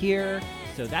hell out of here.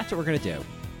 So that's what we're going to do.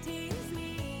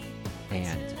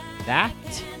 And that,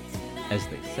 as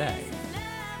they say,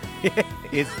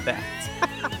 is that.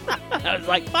 I was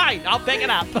like, fine, I'll pick it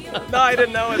up. No, I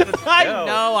didn't know it. I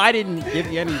know, I didn't give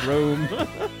you any room.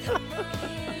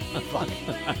 Fuck.